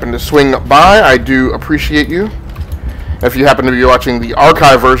anybody who happened to swing by. I do appreciate you. If you happen to be watching the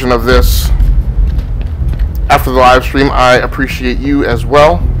archive version of this after the live stream, I appreciate you as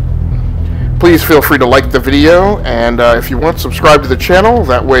well. Please feel free to like the video, and if you want, subscribe to the channel.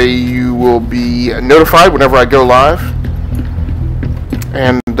 That way you will be notified whenever I go live,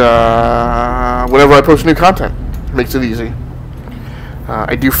 and whenever I post new content. Makes it easy.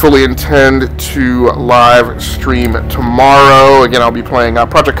 I do fully intend to live stream tomorrow. Again, I'll be playing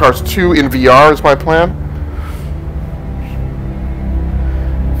Project Cars 2 in VR is my plan.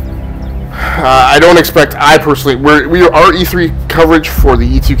 I don't expect, our E3 coverage for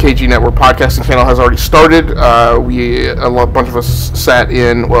the E2KG Network podcasting channel has already started. A bunch of us sat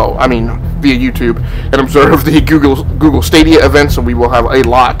in, via YouTube, and observed the Google Stadia event, so we will have a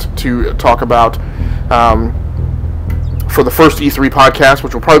lot to talk about for the first E3 podcast,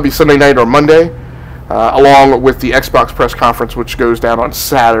 which will probably be Sunday night or Monday, along with the Xbox press conference, which goes down on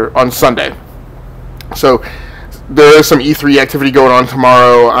Sunday. So there is some E3 activity going on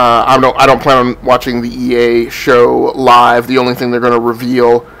tomorrow. I don't plan on watching the EA show live. The only thing they're going to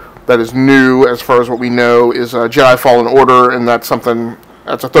reveal that is new, as far as what we know, is Jedi Fallen Order, and that's a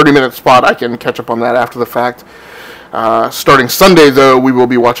 30-minute spot. I can catch up on that after the fact. Starting Sunday, though, we will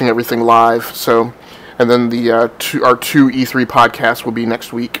be watching everything live. So, and then our two E3 podcasts will be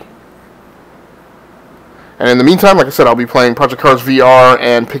next week. And in the meantime, like I said, I'll be playing Project Cars VR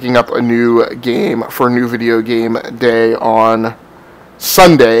and picking up a new game for New Video Game Day on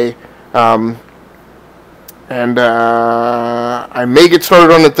Sunday. I may get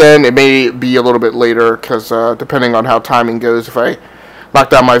started on it then. It may be a little bit later, because depending on how timing goes, if I knock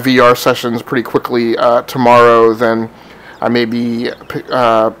down my VR sessions pretty quickly tomorrow, then I may be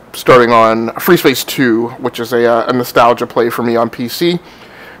starting on Free Space 2, which is a nostalgia play for me on PC,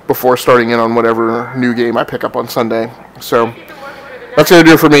 before starting in on whatever new game I pick up on Sunday. So that's going to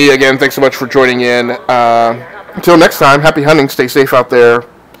do it for me. Again, thanks so much for joining in. Until next time, happy hunting. Stay safe out there.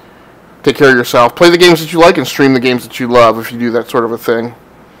 Take care of yourself. Play the games that you like and stream the games that you love, if you do that sort of a thing.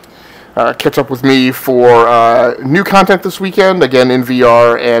 Catch up with me for new content this weekend, again in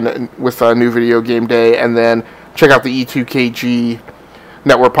VR and with New Video Game Day. And then check out the E2KG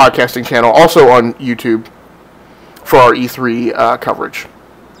Network podcasting channel, also on YouTube, for our E3 coverage.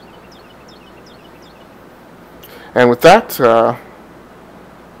 And with that,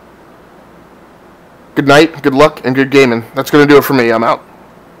 good night, good luck, and good gaming. That's going to do it for me. I'm out.